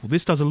so awful.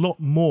 This does a lot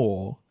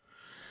more,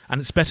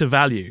 and it's better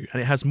value,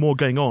 and it has more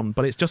going on,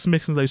 but it's just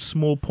mixing those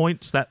small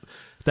points that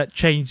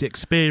change the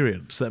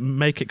experience, that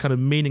make it kind of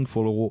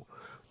meaningful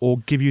or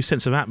give you a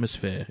sense of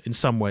atmosphere in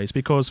some ways.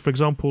 Because, for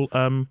example,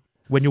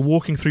 when you're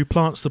walking through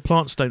plants, the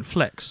plants don't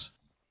flex.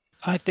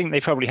 I think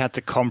they probably had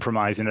to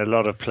compromise in a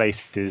lot of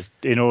places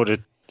in order,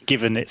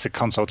 given it's a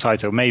console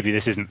title. Maybe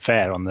this isn't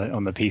fair on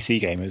the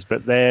PC gamers,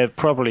 but they're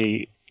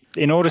probably...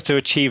 in order to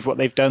achieve what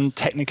they've done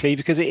technically,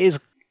 because it is,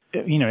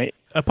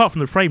 apart from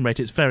the frame rate,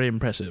 it's very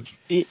impressive.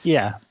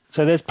 Yeah.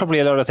 So there's probably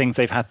a lot of things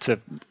they've had to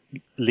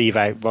leave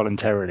out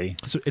voluntarily.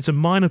 So it's a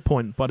minor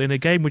point, but in a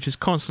game which is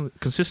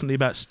consistently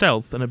about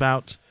stealth and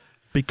about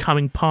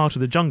becoming part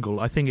of the jungle,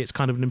 I think it's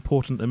kind of an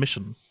important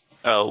omission.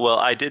 Oh, well,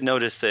 I did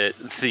notice that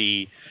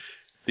the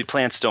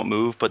plants don't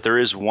move, but there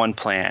is one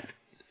plant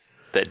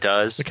that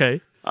does.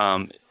 Okay.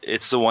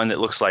 It's the one that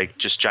looks like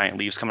just giant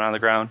leaves coming out of the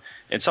ground.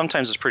 And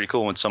sometimes it's pretty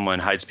cool when someone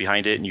hides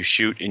behind it and you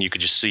shoot and you could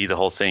just see the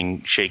whole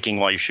thing shaking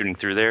while you're shooting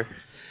through there.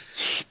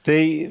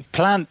 The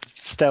plant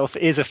stealth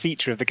is a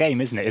feature of the game,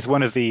 isn't it? It's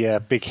one of the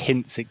big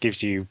hints it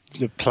gives you,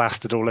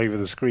 plastered all over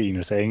the screen,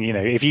 of saying,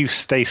 if you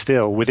stay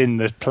still within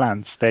the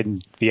plants,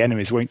 then the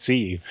enemies won't see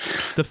you.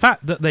 The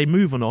fact that they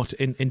move or not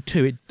in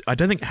 2, I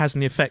don't think it has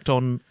any effect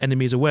on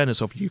enemies'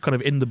 awareness of you, kind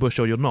of in the bush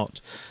or you're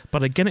not.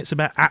 But again, it's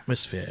about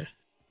atmosphere.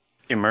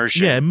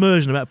 Immersion. Yeah,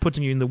 immersion, about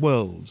putting you in the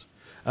world.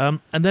 And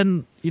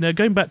then,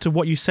 going back to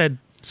what you said,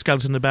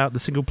 Skeleton, about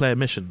the single-player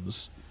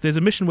missions, there's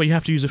a mission where you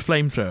have to use a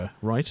flamethrower,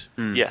 right?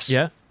 Mm. Yes.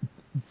 Yeah?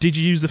 Did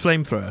you use the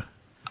flamethrower?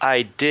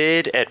 I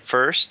did at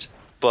first,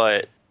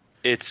 but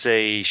it's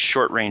a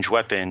short-range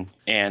weapon,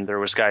 and there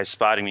was guys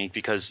spotting me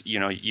because,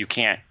 you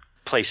can't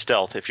play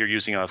stealth if you're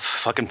using a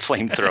fucking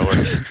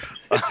flamethrower.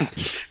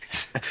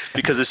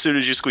 Because as soon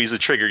as you squeeze the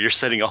trigger, you're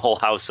setting a whole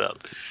house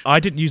up. I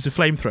didn't use the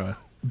flamethrower,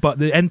 but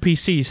the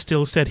NPC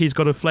still said he's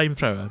got a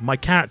flamethrower. My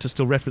character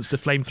still referenced a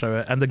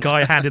flamethrower, and the guy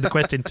I handed the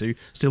quest into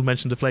still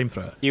mentioned a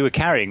flamethrower. You were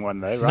carrying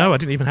one, though, right? No, I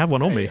didn't even have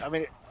one on me. I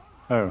mean,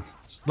 Oh.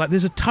 Like,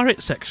 there's a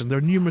turret section. There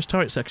are numerous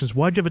turret sections.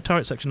 Why do you have a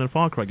turret section in a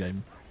Far Cry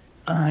game?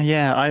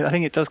 Yeah, I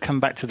think it does come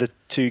back to the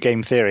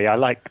two-game theory. I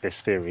like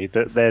this theory,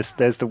 that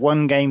there's the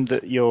one game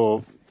that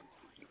you're,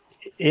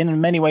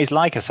 in many ways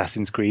like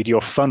Assassin's Creed,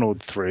 you're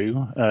funneled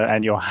through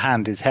and your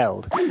hand is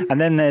held.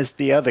 And then there's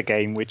the other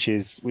game, which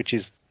is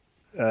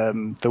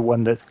the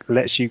one that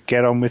lets you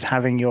get on with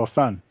having your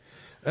fun.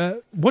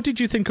 What did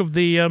you think of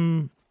the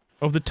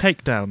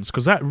takedowns?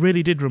 Because that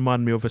really did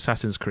remind me of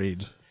Assassin's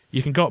Creed.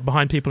 You can go up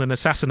behind people and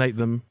assassinate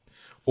them,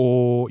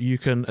 or you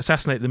can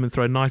assassinate them and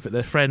throw a knife at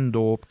their friend,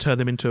 or turn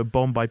them into a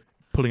bomb by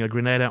pulling a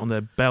grenade out on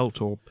their belt,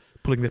 or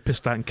pulling their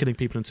pistol out and killing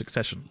people in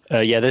succession.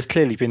 Yeah, there's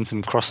clearly been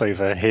some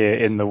crossover here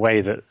in the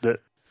way that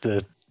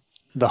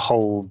the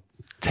whole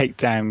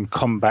takedown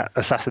combat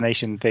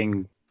assassination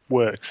thing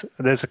works.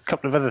 There's a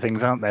couple of other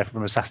things, aren't there,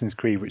 from Assassin's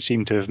Creed which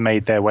seem to have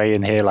made their way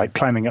in here, like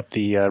climbing up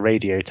the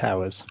radio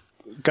towers.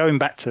 Going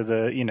back to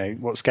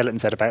what Skeleton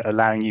said about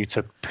allowing you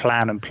to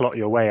plan and plot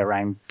your way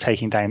around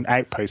taking down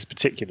outposts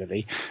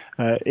particularly,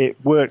 it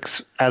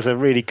works as a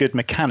really good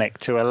mechanic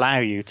to allow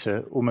you to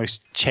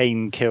almost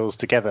chain kills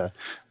together.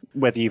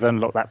 whether you've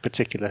unlocked that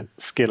particular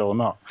skill or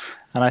not.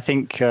 And I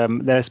think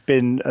there's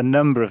been a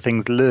number of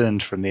things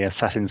learned from the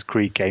Assassin's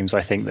Creed games,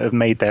 I think, that have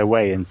made their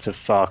way into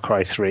Far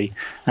Cry 3,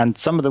 and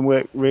some of them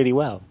work really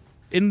well.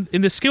 In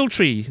the skill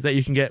tree that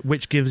you can get,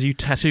 which gives you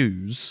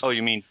tattoos. Oh,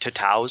 you mean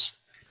tattoos?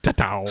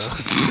 Tatao.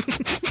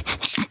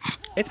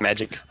 It's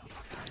magic.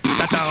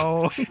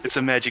 Tatao. It's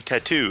a magic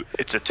tattoo.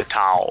 It's a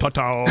tatao.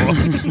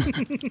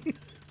 Tatao.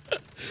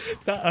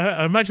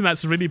 I imagine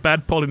that's a really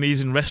bad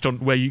Polynesian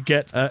restaurant where you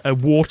get a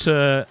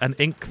water and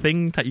ink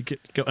thing that you get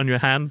on your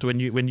hand when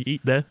you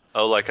eat there.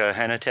 Oh, like a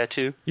henna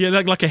tattoo? Yeah,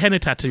 like a henna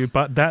tattoo,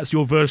 but that's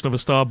your version of a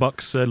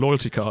Starbucks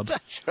loyalty card.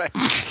 That's right.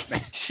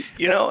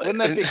 You know, Wouldn't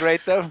that be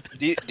great, though?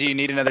 Do you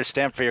need another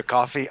stamp for your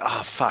coffee?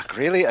 Oh, fuck,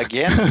 really?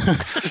 Again?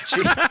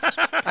 Gee,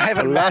 I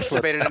haven't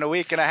masturbated in a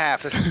week and a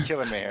half. This is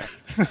killing me here.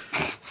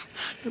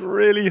 It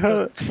really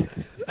hurts.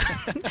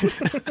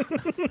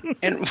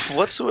 And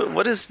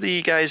what is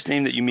the guy's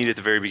name that you meet at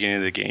the very beginning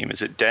of the game?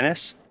 Is it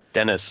Dennis?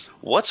 Dennis.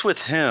 What's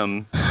with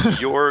him?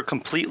 You're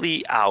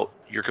completely out.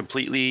 You're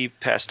completely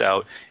passed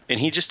out, and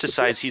he just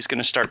decides he's going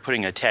to start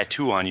putting a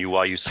tattoo on you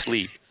while you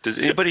sleep. Does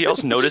anybody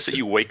else notice that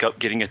you wake up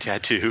getting a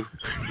tattoo?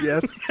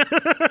 Yes.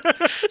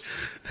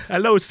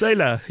 Hello,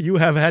 sailor. You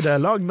have had a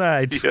long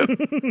night. Yep.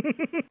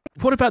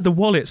 What about the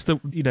wallets that,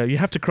 you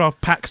have to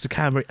craft packs to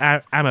carry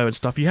ammo and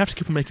stuff? You have to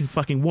keep on making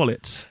fucking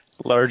wallets.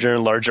 Larger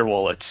and larger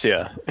wallets,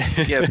 yeah.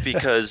 Yeah,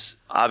 because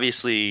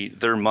obviously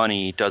their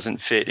money doesn't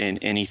fit in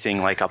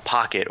anything like a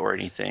pocket or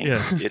anything.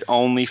 Yeah. It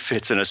only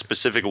fits in a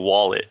specific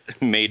wallet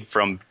made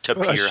from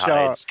tapir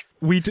hides.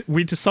 We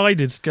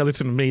decided,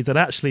 Skeleton and me, that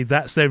actually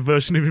that's their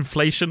version of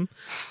inflation.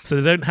 So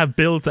they don't have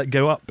bills that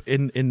go up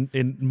in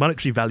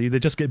monetary value. They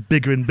just get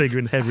bigger and bigger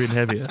and heavier and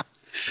heavier.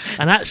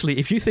 And actually,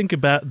 if you think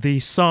about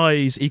the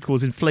size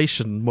equals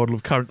inflation model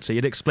of currency,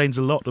 it explains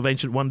a lot of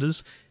ancient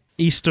wonders.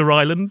 Easter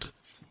Island,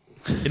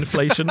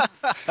 inflation.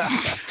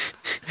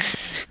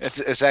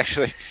 It's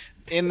actually,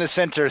 in the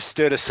center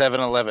stood a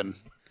 7-Eleven.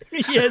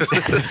 Yes.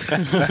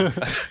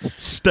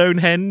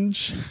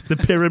 Stonehenge, the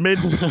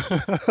pyramids.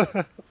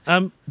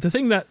 The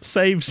thing that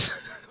saves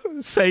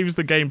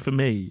the game for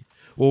me,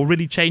 or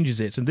really changes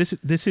it, and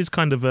this is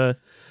kind of a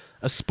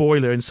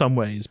spoiler in some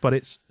ways, but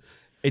it's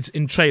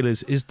in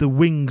trailers, is the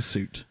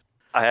wingsuit.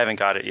 I haven't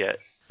got it yet.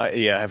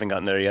 Yeah, I haven't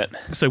gotten there yet.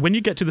 So when you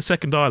get to the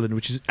second island,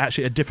 which is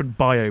actually a different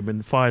biome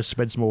and fire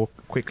spreads more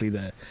quickly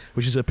there,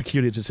 which is a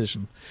peculiar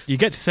decision, you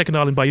get to second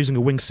island by using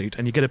a wingsuit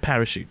and you get a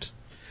parachute.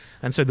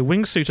 And so the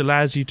wingsuit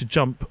allows you to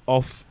jump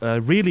off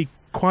really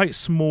quite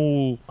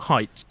small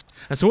heights.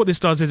 And so what this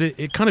does is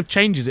it kind of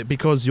changes it,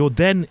 because you're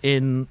then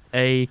in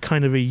a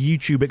kind of a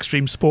YouTube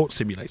extreme sports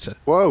simulator.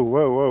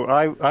 Whoa.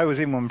 I was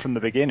in one from the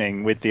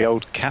beginning with the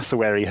old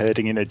cassowary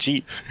herding in a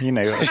Jeep.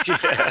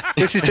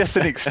 This is just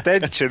an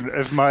extension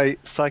of my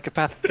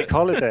psychopathic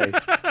holiday.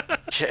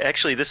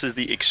 Actually, this is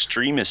the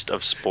extremist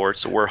of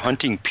sports. We're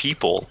hunting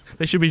people.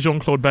 They should be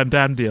Jean-Claude Van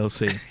Damme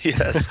DLC.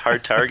 Yes,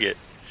 hard target.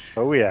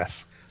 Oh,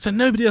 yes. So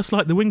nobody else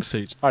liked the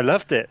wingsuit. I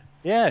loved it.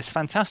 Yeah, it's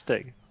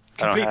fantastic.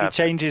 Completely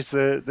changes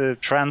the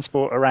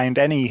transport around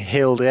any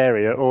hilled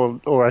area,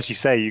 or as you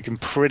say, you can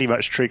pretty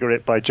much trigger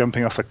it by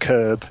jumping off a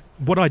curb.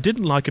 What I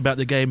didn't like about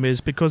the game is,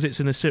 because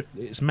it's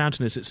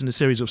mountainous, it's in a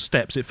series of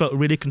steps, it felt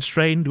really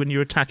constrained when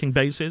you're attacking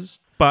bases.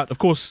 But, of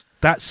course,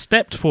 that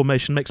stepped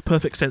formation makes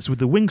perfect sense with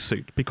the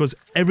wingsuit, because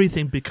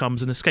everything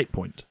becomes an escape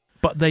point.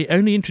 But they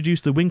only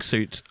introduced the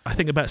wingsuit, I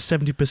think, about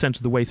 70%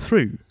 of the way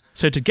through.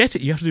 So to get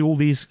it, you have to do all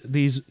these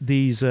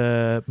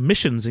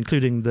missions,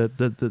 including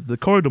the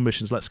corridor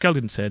missions, like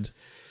Skeleton said,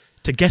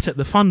 to get at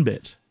the fun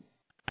bit.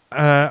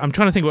 I'm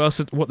trying to think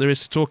what there is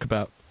to talk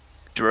about.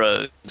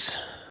 Drugs.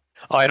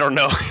 I don't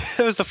know.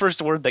 That was the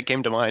first word that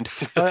came to mind.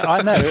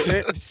 I know.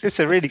 It's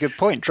a really good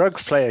point.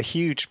 Drugs play a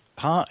huge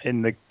part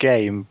in the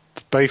game.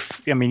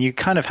 Both, I mean, you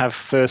kind of have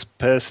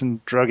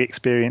first-person drug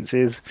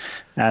experiences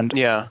and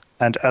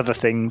other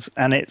things,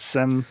 and it's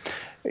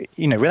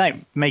without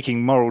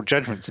making moral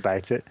judgments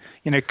about it,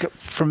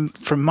 from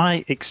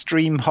my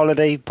extreme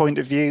holiday point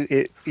of view,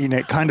 it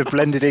kind of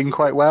blended in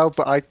quite well.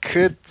 But I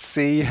could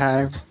see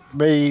how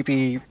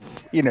maybe,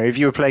 if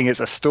you were playing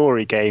as a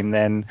story game,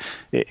 then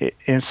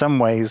in some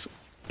ways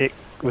it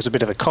was a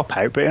bit of a cop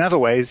out. But in other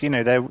ways,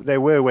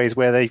 there were ways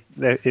where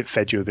it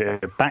fed you a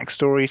bit of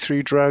backstory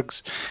through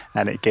drugs,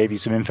 and it gave you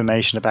some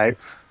information about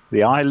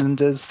the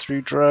islanders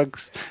through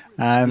drugs,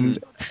 and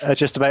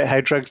just about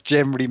how drugs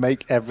generally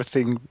make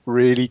everything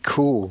really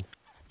cool.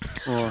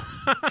 Yeah,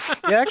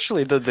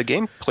 actually, the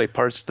gameplay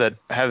parts that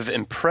have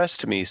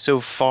impressed me so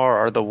far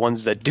are the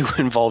ones that do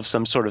involve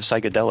some sort of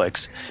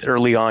psychedelics.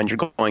 Early on, you're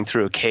going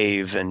through a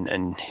cave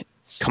and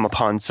come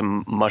upon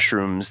some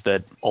mushrooms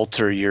that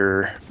alter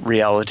your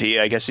reality,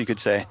 I guess you could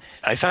say.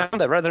 I found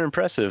that rather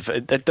impressive.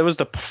 That was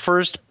the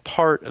first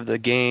part of the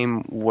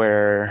game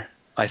where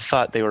I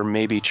thought they were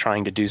maybe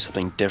trying to do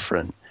something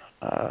different.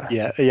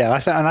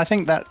 I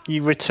think that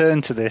you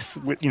return to this,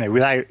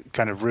 without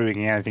kind of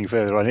ruining anything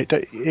further on. It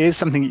is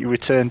something that you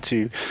return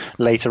to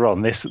later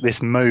on.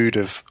 This mode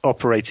of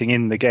operating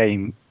in the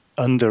game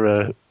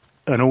under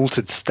an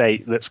altered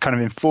state that's kind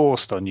of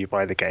enforced on you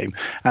by the game.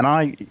 And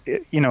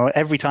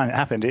every time it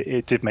happened,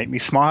 it did make me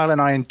smile,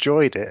 and I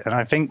enjoyed it. And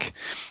I think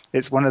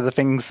it's one of the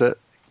things that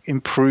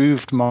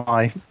improved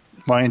my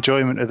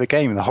enjoyment of the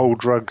game, the whole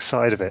drug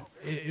side of it.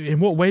 In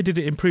what way did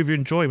it improve your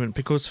enjoyment?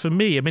 Because for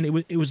me, I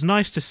mean, it was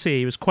nice to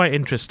see. It was quite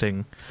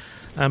interesting.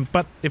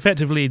 But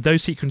effectively,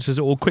 those sequences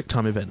are all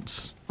QuickTime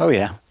events. Oh,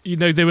 yeah.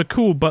 They were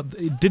cool, but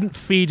it didn't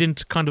feed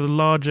into kind of the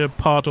larger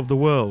part of the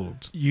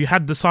world. You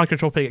had the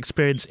psychotropic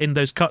experience in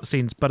those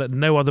cutscenes, but at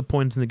no other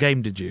point in the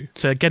game did you.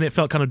 So again, it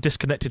felt kind of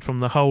disconnected from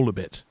the whole a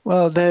bit.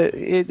 Well,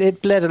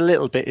 it bled a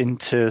little bit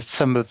into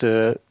some of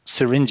the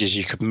syringes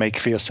you could make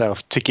for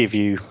yourself to give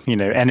you,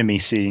 enemy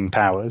seeing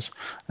powers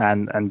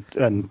and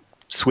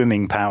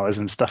swimming powers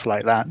and stuff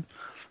like that.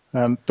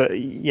 But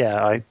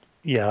I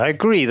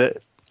agree that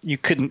you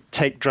couldn't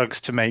take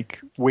drugs to make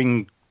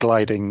wing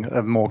gliding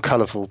a more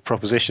colourful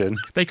proposition.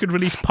 They could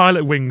release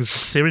Pilot Wings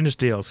syringe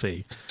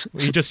DLC.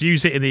 You just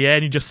use it in the air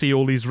and you just see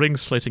all these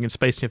rings floating in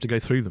space and you have to go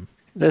through them.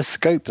 There's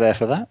scope there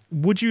for that.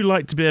 Would you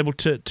like to be able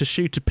to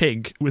shoot a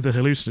pig with a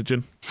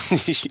hallucinogen?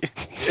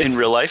 In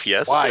real life,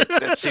 yes. Why?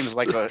 It seems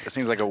like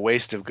a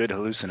waste of good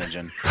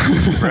hallucinogen.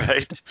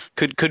 Right.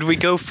 Could we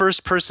go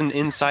first person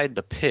inside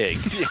the pig?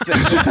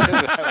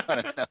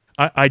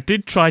 I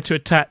did try to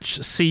attach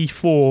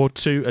C4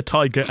 to a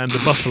tiger and a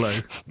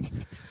buffalo,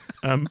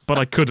 but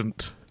I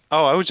couldn't.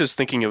 Oh, I was just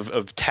thinking of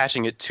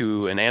attaching it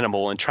to an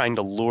animal and trying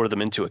to lure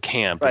them into a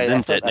camp and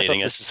then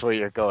detonating it. This is where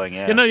you're going,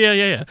 yeah.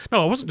 Yeah.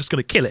 No, I wasn't just going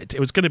to kill it. It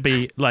was going to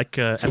be like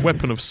a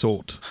weapon of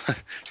sort.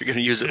 You're going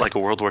to use it like a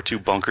World War II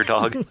bunker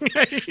dog?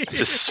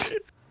 Just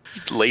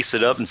lace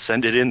it up and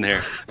send it in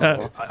there.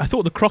 I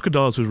thought the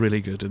crocodiles was really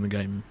good in the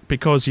game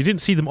because you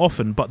didn't see them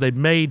often, but they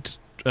made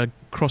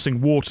crossing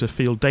water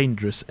feel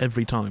dangerous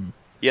every time.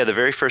 Yeah, the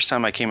very first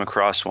time I came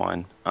across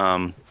one,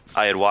 I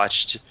had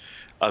watched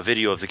a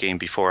video of the game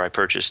before I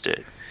purchased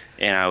it,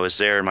 and I was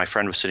there and my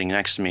friend was sitting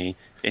next to me,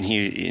 and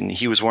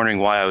he was wondering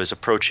why I was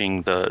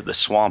approaching the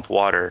swamp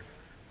water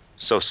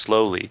so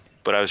slowly.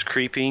 But I was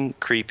creeping,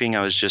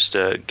 I was just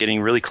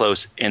getting really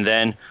close, and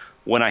then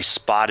when I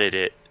spotted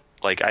it,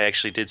 like I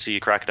actually did see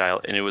a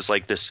crocodile, and it was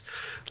like this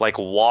like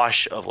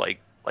wash of like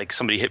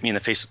somebody hit me in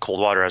the face with cold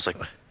water. I was like,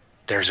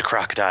 there's a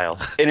crocodile,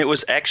 and it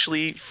was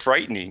actually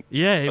frightening.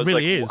 Yeah, it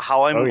really is.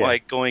 How I'm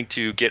like going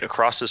to get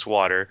across this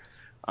water,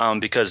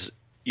 because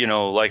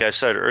like I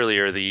said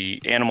earlier, the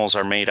animals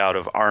are made out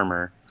of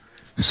armor.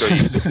 So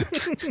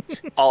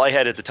all I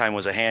had at the time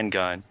was a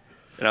handgun.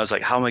 And I was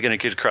like, how am I going to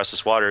get across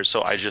this water?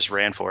 So I just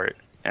ran for it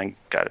and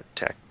got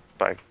attacked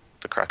by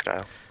the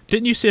crocodile.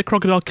 Didn't you see a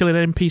crocodile kill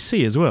an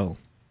NPC as well?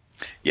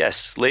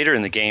 Yes, later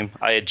in the game,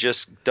 I had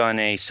just done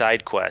a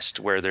side quest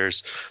where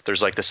there's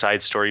like the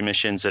side story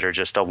missions that are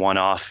just a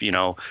one-off,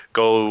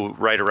 go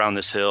right around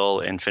this hill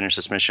and finish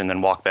this mission,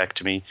 then walk back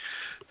to me,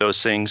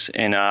 those things.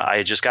 And I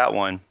had just got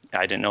one.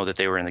 I didn't know that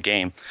they were in the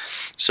game.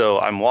 So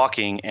I'm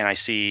walking and I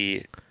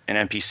see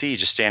an NPC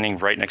just standing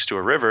right next to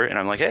a river, and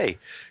I'm like, hey,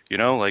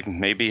 like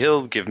maybe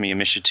he'll give me a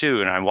mission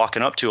too. And I'm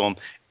walking up to him,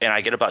 and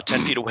I get about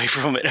 10 feet away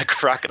from him, and a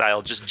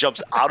crocodile just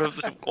jumps out of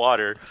the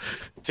water,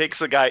 takes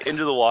the guy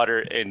into the water,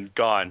 and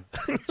gone,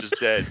 just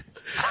dead.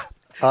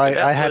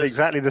 I had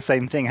exactly the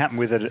same thing happen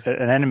with an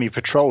enemy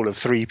patrol of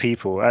 3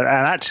 people. And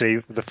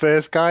actually, the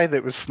first guy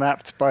that was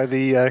snapped by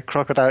the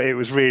crocodile, it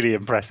was really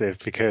impressive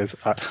because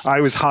I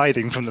was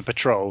hiding from the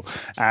patrol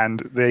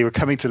and they were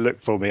coming to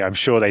look for me. I'm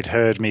sure they'd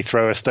heard me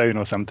throw a stone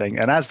or something.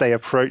 And as they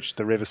approached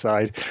the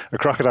riverside, a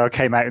crocodile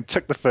came out and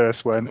took the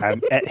first one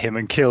and ate him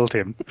and killed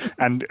him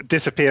and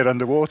disappeared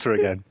underwater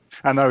again.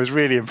 And I was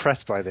really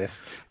impressed by this.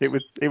 It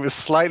was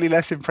slightly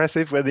less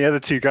impressive when the other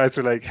 2 guys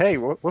were like, hey,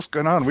 what's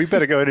going on? We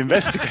better go and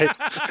investigate.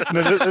 And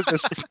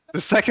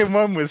the second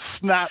one was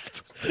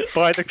snapped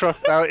by the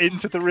crocodile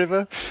into the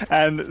river.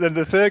 And then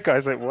the third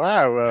guy's like,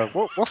 wow,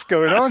 what's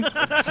going on?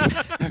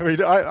 I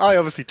mean, I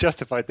obviously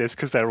justified this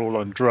because they're all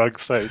on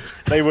drugs, so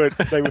they weren't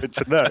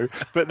to know.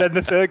 But then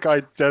the third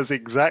guy does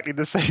exactly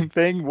the same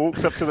thing,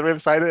 walks up to the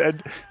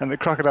riverside, and the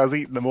crocodile's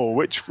eaten them all,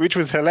 which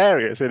was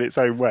hilarious in its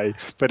own way.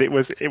 But it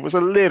was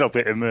a little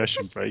bit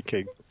immersion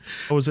breaking.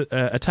 I was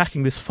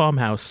attacking this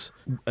farmhouse,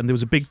 and there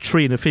was a big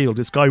tree in a field.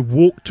 This guy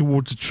walked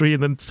towards a tree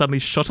and then suddenly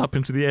shot up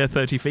into the air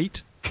 30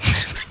 feet.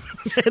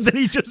 And then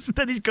he just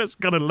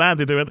kind of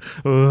landed and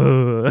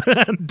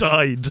went, and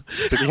died.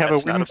 Did he have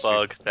That's a not a wingsuit?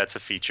 bug. That's a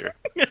feature.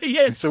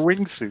 Yes. It's a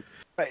wingsuit.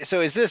 Right, so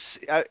is this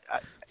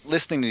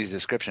listening to these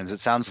descriptions? It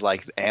sounds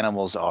like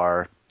animals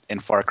are in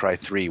Far Cry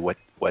 3 what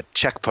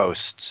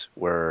checkpoints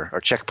were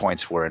or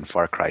checkpoints were in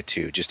Far Cry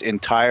 2, just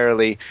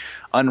entirely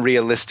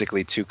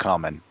unrealistically too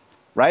common,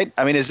 right?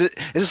 I mean, is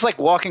this like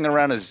walking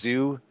around a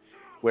zoo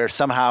where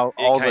somehow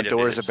all the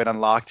doors have been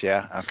unlocked?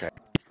 Yeah, okay.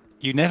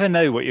 You never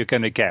know what you're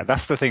going to get.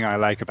 That's the thing I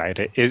like about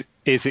it.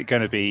 Is it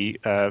going to be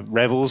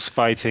rebels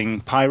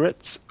fighting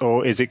pirates,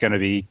 or is it going to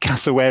be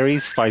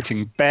cassowaries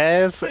fighting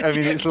bears? I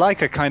mean, it's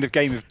like a kind of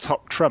game of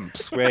top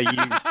trumps where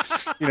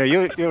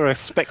you're a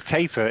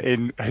spectator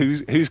in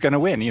who's going to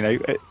win.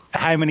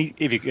 How many?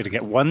 If you're going to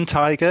get one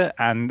tiger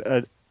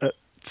and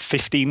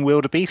 15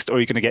 wildebeest, or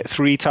you're going to get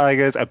 3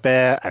 tigers, a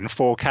bear, and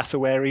 4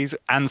 cassowaries,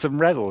 and some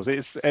rebels.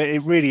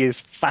 It really is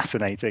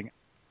fascinating.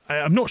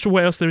 I'm not sure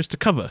what else there is to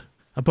cover,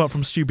 apart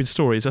from stupid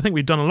stories. I think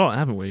we've done a lot,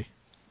 haven't we?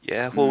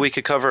 Yeah, well, we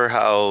could cover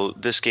how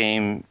this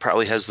game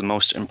probably has the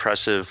most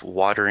impressive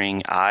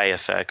watering eye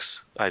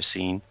effects I've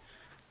seen.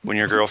 When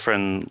your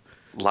girlfriend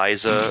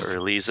Liza or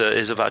Lisa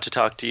is about to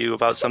talk to you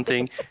about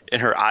something,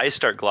 and her eyes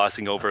start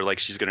glossing over like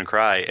she's going to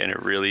cry, and it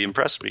really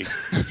impressed me.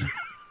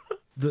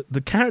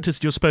 The characters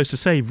you're supposed to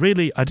save,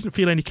 really, I didn't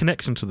feel any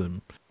connection to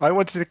them. I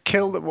wanted to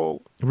kill them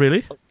all.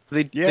 Really?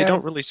 They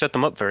don't really set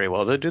them up very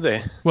well, though, do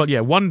they? Well,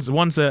 yeah, one's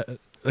a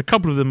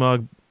couple of them are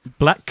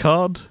black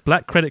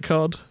credit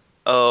card.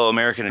 Oh,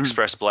 American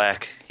Express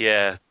Black.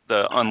 Yeah,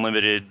 the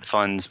unlimited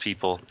funds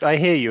people. I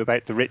hear you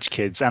about the rich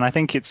kids, and I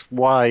think it's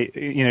why,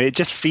 it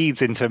just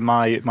feeds into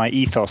my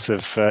ethos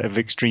of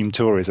extreme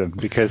tourism,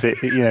 because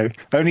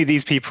only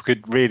these people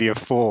could really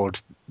afford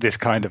this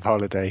kind of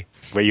holiday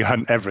where you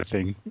hunt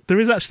everything.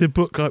 There is actually a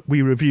book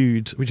we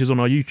reviewed, which is on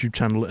our YouTube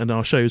channel and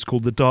our shows,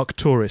 called The Dark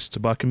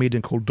Tourist, by a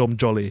comedian called Dom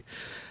Jolly.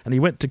 And he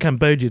went to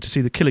Cambodia to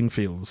see the killing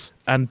fields.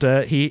 And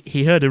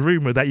he heard a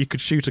rumour that you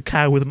could shoot a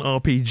cow with an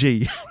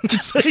RPG.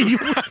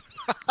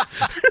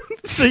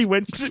 So he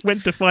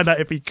went to find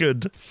out if he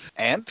could.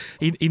 And?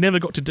 He never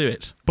got to do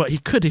it. But he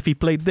could if he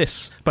played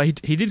this. But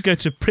he did go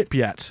to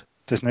Pripyat.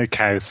 There's no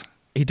cows.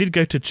 He did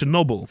go to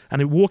Chernobyl,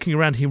 and walking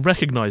around, he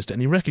recognised it,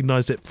 and he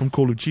recognised it from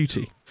Call of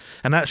Duty.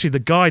 And actually, the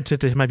guide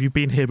said to him, "Have you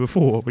been here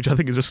before?" Which I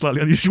think is a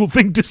slightly unusual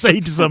thing to say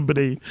to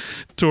somebody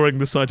touring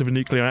the site of a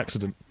nuclear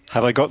accident.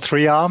 Have I got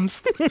 3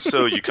 arms?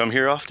 So you come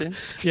here often?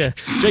 Yeah,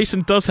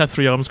 Jason does have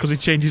 3 arms because he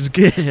changes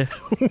gear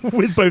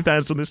with both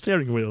hands on the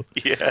steering wheel.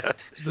 Yeah.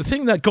 The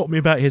thing that got me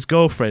about his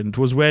girlfriend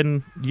was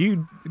when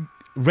you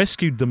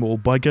rescued them all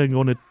by going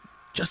on a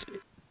just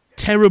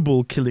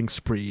terrible killing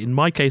spree. In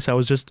my case, I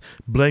was just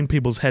blowing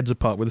people's heads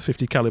apart with a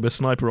 50 caliber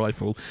sniper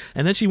rifle,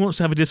 and then she wants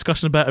to have a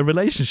discussion about a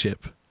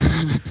relationship.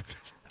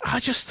 I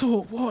just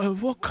thought,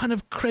 what kind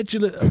of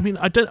credulous... I mean,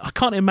 I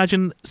can't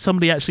imagine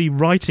somebody actually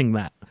writing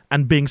that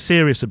and being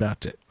serious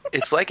about it.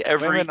 It's like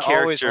every Women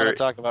character... always want to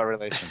talk about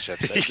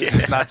relationships.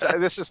 Yeah.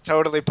 This is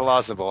totally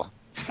plausible.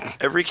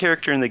 Every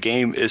character in the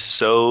game is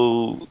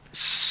so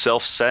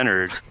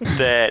self-centered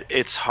that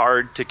it's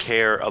hard to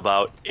care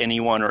about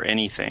anyone or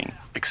anything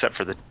except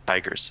for the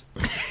tigers.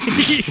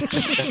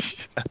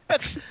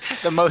 That's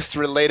the most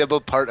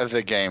relatable part of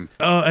the game.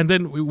 And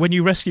then when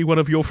you rescue one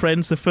of your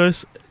friends, the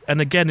first... And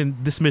again, in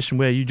this mission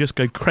where you just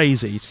go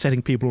crazy,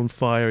 setting people on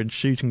fire and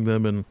shooting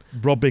them and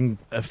robbing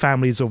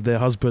families of their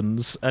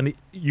husbands, and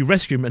you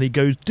rescue him and he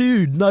goes,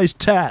 "Dude, nice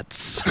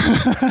tats."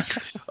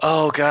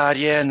 Oh, God,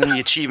 yeah, and then the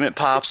achievement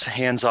pops,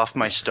 hands off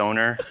my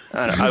stoner.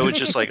 And I was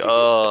just like,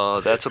 oh,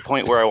 that's a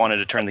point where I wanted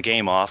to turn the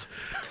game off.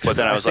 But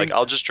then I was like,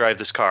 I'll just drive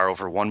this car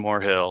over one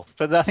more hill.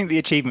 But I think the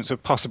achievements were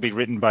possibly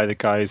written by the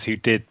guys who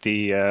did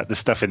the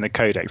stuff in the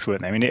codex,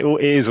 weren't they? I mean, it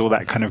is all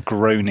that kind of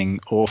groaning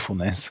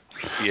awfulness.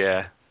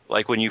 Yeah.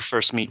 Like when you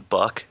first meet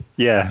Buck.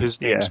 Yeah. His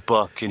name's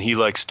Buck, and he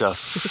likes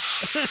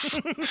stuff.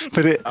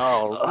 But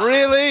Oh,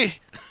 really?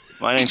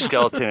 My name's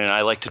Skeleton, and I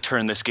like to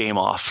turn this game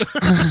off.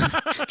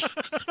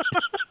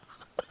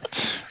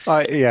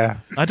 yeah.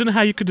 I don't know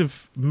how you could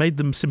have made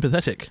them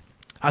sympathetic.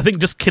 I think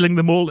just killing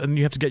them all and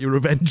you have to get your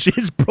revenge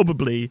is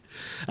probably...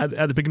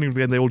 At the beginning of the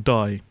game, they all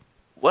die.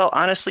 Well,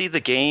 honestly, the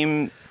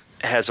game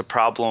has a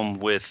problem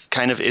with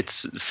kind of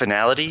its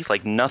finality.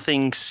 Like,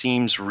 nothing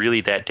seems really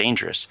that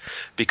dangerous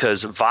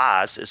because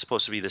Vaz is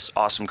supposed to be this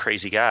awesome,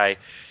 crazy guy.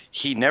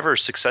 He never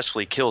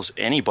successfully kills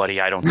anybody,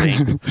 I don't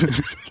think.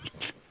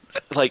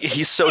 Like,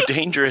 he's so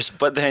dangerous,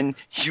 but then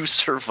you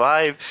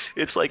survive.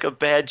 It's like a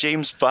bad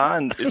James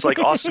Bond. It's like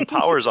Austin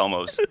Powers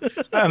almost.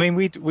 I mean,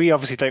 we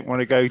obviously don't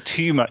want to go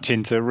too much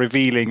into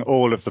revealing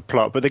all of the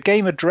plot, but the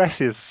game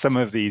addresses some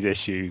of these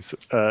issues.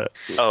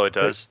 Oh, it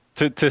does?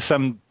 To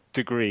some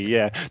degree,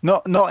 yeah.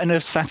 Not in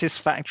a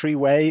satisfactory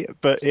way,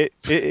 but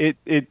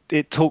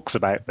it talks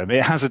about them.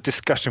 It has a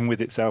discussion with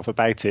itself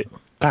about it,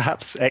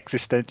 perhaps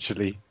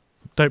existentially.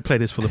 Don't play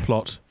this for the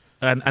plot.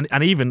 And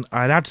even,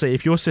 I'd have to say,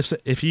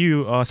 if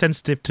you are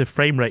sensitive to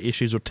frame rate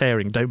issues or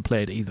tearing, don't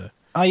play it either.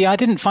 Oh, yeah, I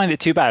didn't find it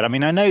too bad. I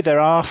mean, I know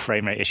there are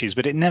frame rate issues,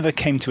 but it never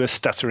came to a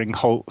stuttering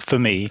halt for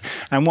me.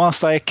 And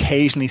whilst I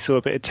occasionally saw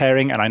a bit of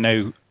tearing, and I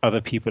know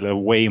other people are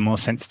way more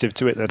sensitive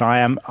to it than I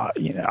am,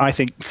 I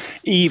think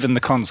even the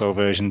console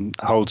version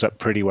holds up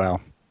pretty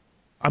well.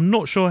 I'm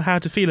not sure how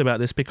to feel about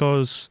this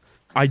because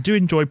I do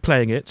enjoy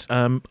playing it.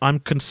 I'm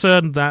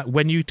concerned that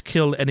when you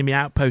kill enemy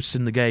outposts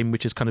in the game,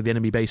 which is kind of the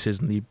enemy bases,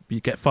 and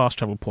you get fast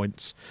travel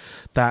points,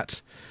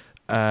 that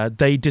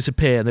they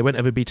disappear and they won't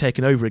ever be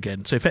taken over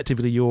again. So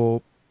effectively,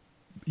 you're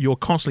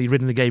constantly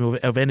ridding the game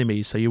of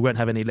enemies, so you won't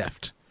have any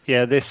left.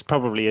 Yeah, this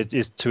probably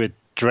is to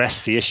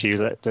address the issue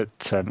that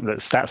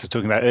Stats was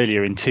talking about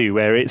earlier in 2,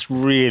 where it's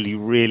really,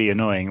 really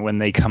annoying when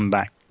they come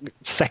back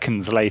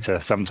seconds later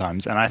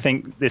sometimes. And I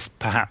think this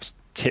perhaps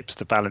tips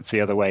the balance the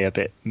other way a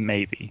bit,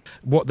 maybe.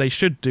 What they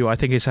should do, I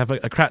think, is have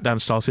a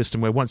crackdown style system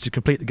where once you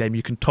complete the game,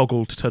 you can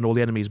toggle to turn all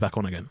the enemies back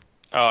on again.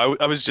 Oh,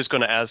 I was just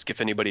going to ask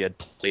if anybody had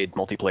played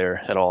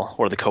multiplayer at all,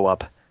 or the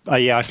co-op.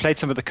 Yeah, I've played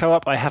some of the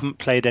co-op. I haven't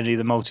played any of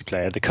the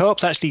multiplayer. The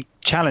co-op's actually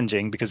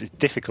challenging because it's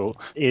difficult.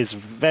 It is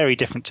very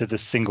different to the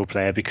single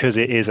player because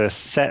it is a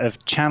set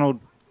of channeled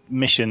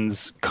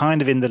missions,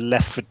 kind of in the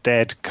Left 4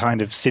 Dead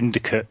kind of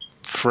syndicate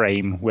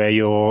frame, where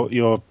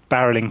you're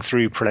barreling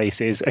through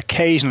places,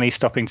 occasionally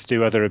stopping to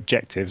do other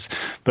objectives,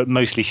 but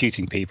mostly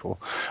shooting people.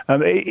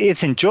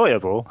 It's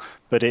enjoyable,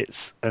 but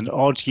it's an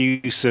odd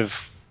use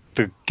of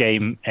the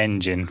game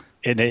engine.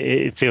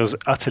 It feels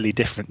utterly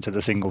different to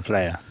the single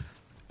player.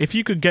 If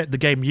you could get the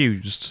game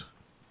used,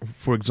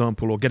 for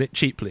example, or get it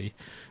cheaply,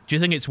 do you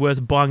think it's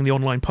worth buying the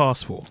online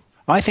pass for?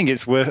 I think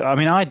it's worth. I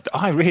mean,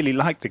 I really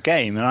like the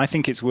game, and I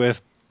think it's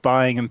worth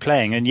buying and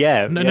playing. And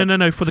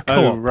No, for the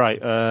co-op. Oh,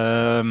 right.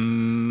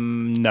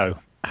 No.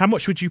 How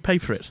much would you pay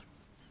for it?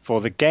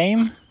 For the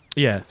game?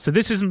 Yeah. So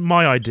this isn't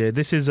my idea.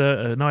 This is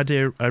an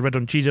idea I read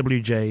on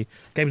GWJ,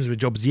 Games with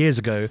Jobs, years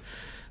ago,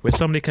 where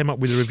somebody came up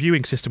with a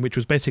reviewing system, which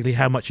was basically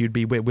how much you'd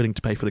be willing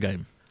to pay for the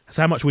game.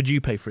 So how much would you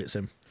pay for it,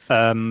 Sim?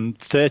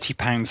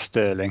 £30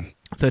 sterling.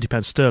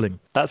 £30 sterling.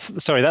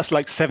 That's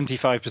like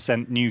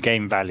 75% new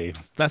game value.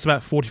 That's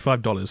about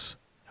 $45.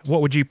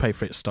 What would you pay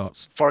for it,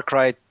 Starts? Far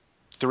Cry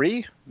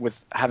 3, with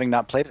having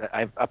not played it,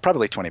 I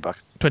probably $20.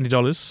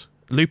 $20.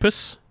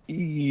 Lupus?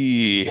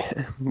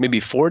 Maybe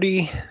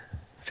 40,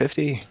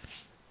 50.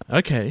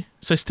 Okay.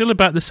 So still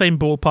about the same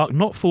ballpark,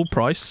 not full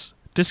price,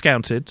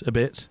 discounted a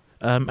bit.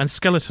 And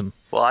Skeleton.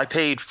 Well, I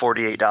paid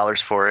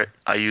 $48 for it.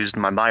 I used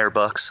my Meyer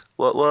bucks.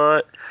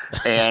 What?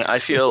 And I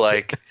feel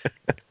like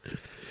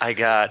I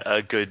got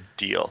a good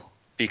deal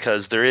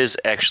because there is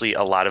actually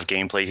a lot of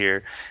gameplay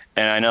here.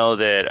 And I know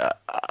that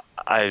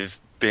I've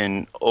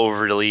been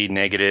overly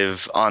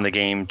negative on the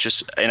game,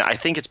 and I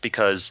think it's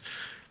because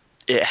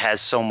it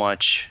has so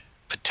much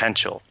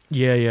potential.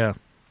 Yeah.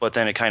 But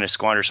then it kind of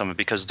squanders some of it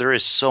because there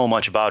is so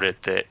much about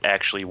it that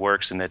actually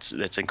works and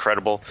that's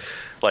incredible.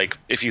 Like,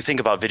 if you think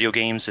about video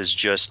games as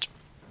just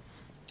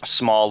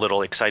small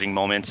little exciting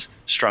moments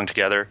strung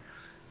together,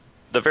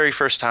 the very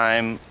first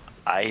time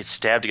I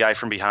stabbed a guy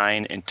from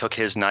behind and took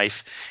his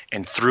knife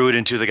and threw it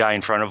into the guy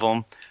in front of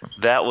him,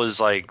 that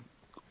was like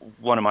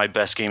one of my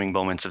best gaming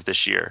moments of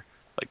this year.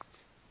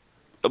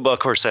 Well, of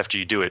course, after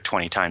you do it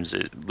 20 times,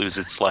 it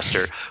loses its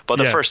luster. But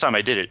the first time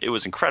I did it, it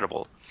was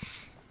incredible.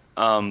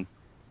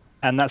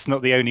 And that's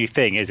not the only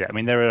thing, is it? I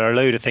mean, there are a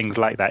load of things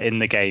like that in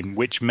the game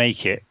which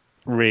make it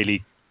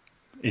really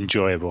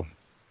enjoyable.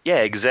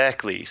 Yeah,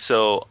 exactly.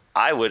 So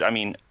I would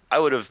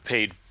have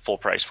paid full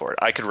price for it.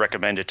 I could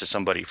recommend it to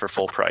somebody for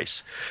full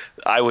price.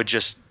 I would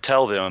just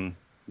tell them,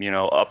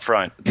 up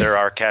front, there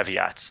are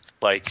caveats.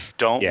 Like,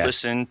 don't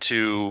listen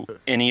to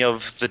any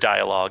of the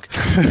dialogue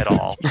at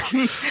all.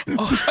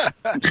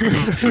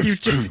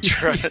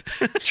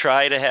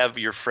 Try to have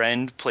your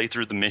friend play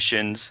through the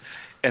missions,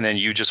 and then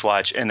you just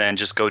watch, and then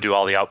just go do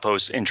all the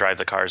outposts and drive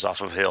the cars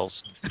off of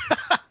hills.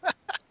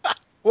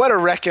 What a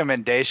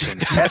recommendation.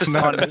 Test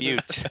on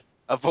mute.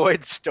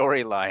 Avoid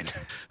storyline.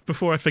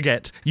 Before I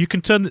forget, you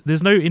can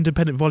there's no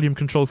independent volume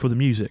control for the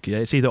music, yeah?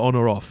 It's either on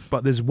or off.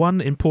 But there's one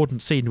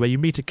important scene where you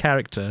meet a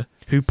character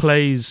who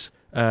plays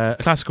a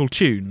classical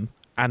tune,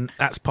 and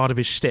that's part of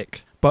his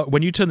shtick. But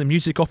when you turn the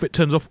music off, it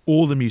turns off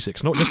all the music.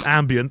 It's not just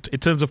ambient, it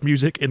turns off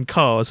music in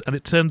cars, and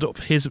it turns off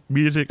his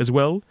music as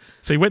well.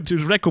 So he went to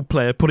his record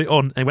player, put it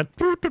on, and went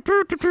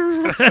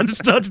and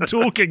started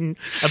talking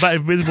about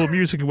invisible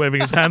music and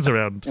waving his hands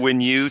around. When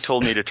you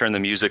told me to turn the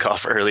music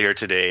off earlier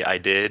today, I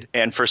did.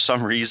 And for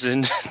some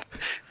reason,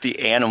 the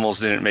animals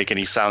didn't make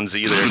any sounds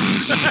either.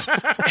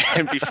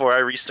 And before I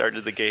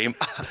restarted the game,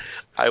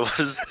 I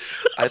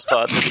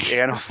thought that the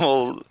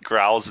animal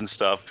growls and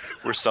stuff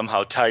were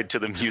somehow tied to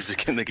the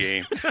music in the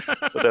game.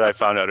 But then I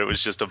found out it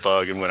was just a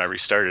bug, and when I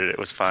restarted it, it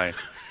was fine.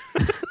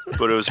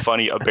 But it was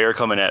funny, a bear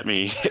coming at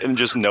me and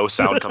just no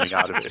sound coming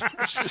out of it.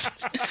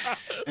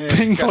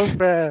 Ping pong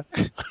bear.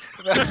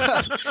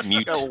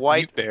 Mute. Got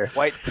white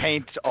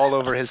paint all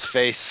over his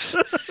face.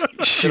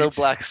 Little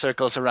black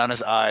circles around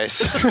his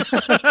eyes.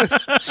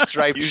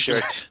 Striped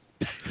shirt.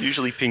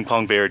 Usually Ping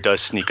Pong Bear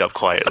does sneak up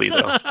quietly,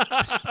 though.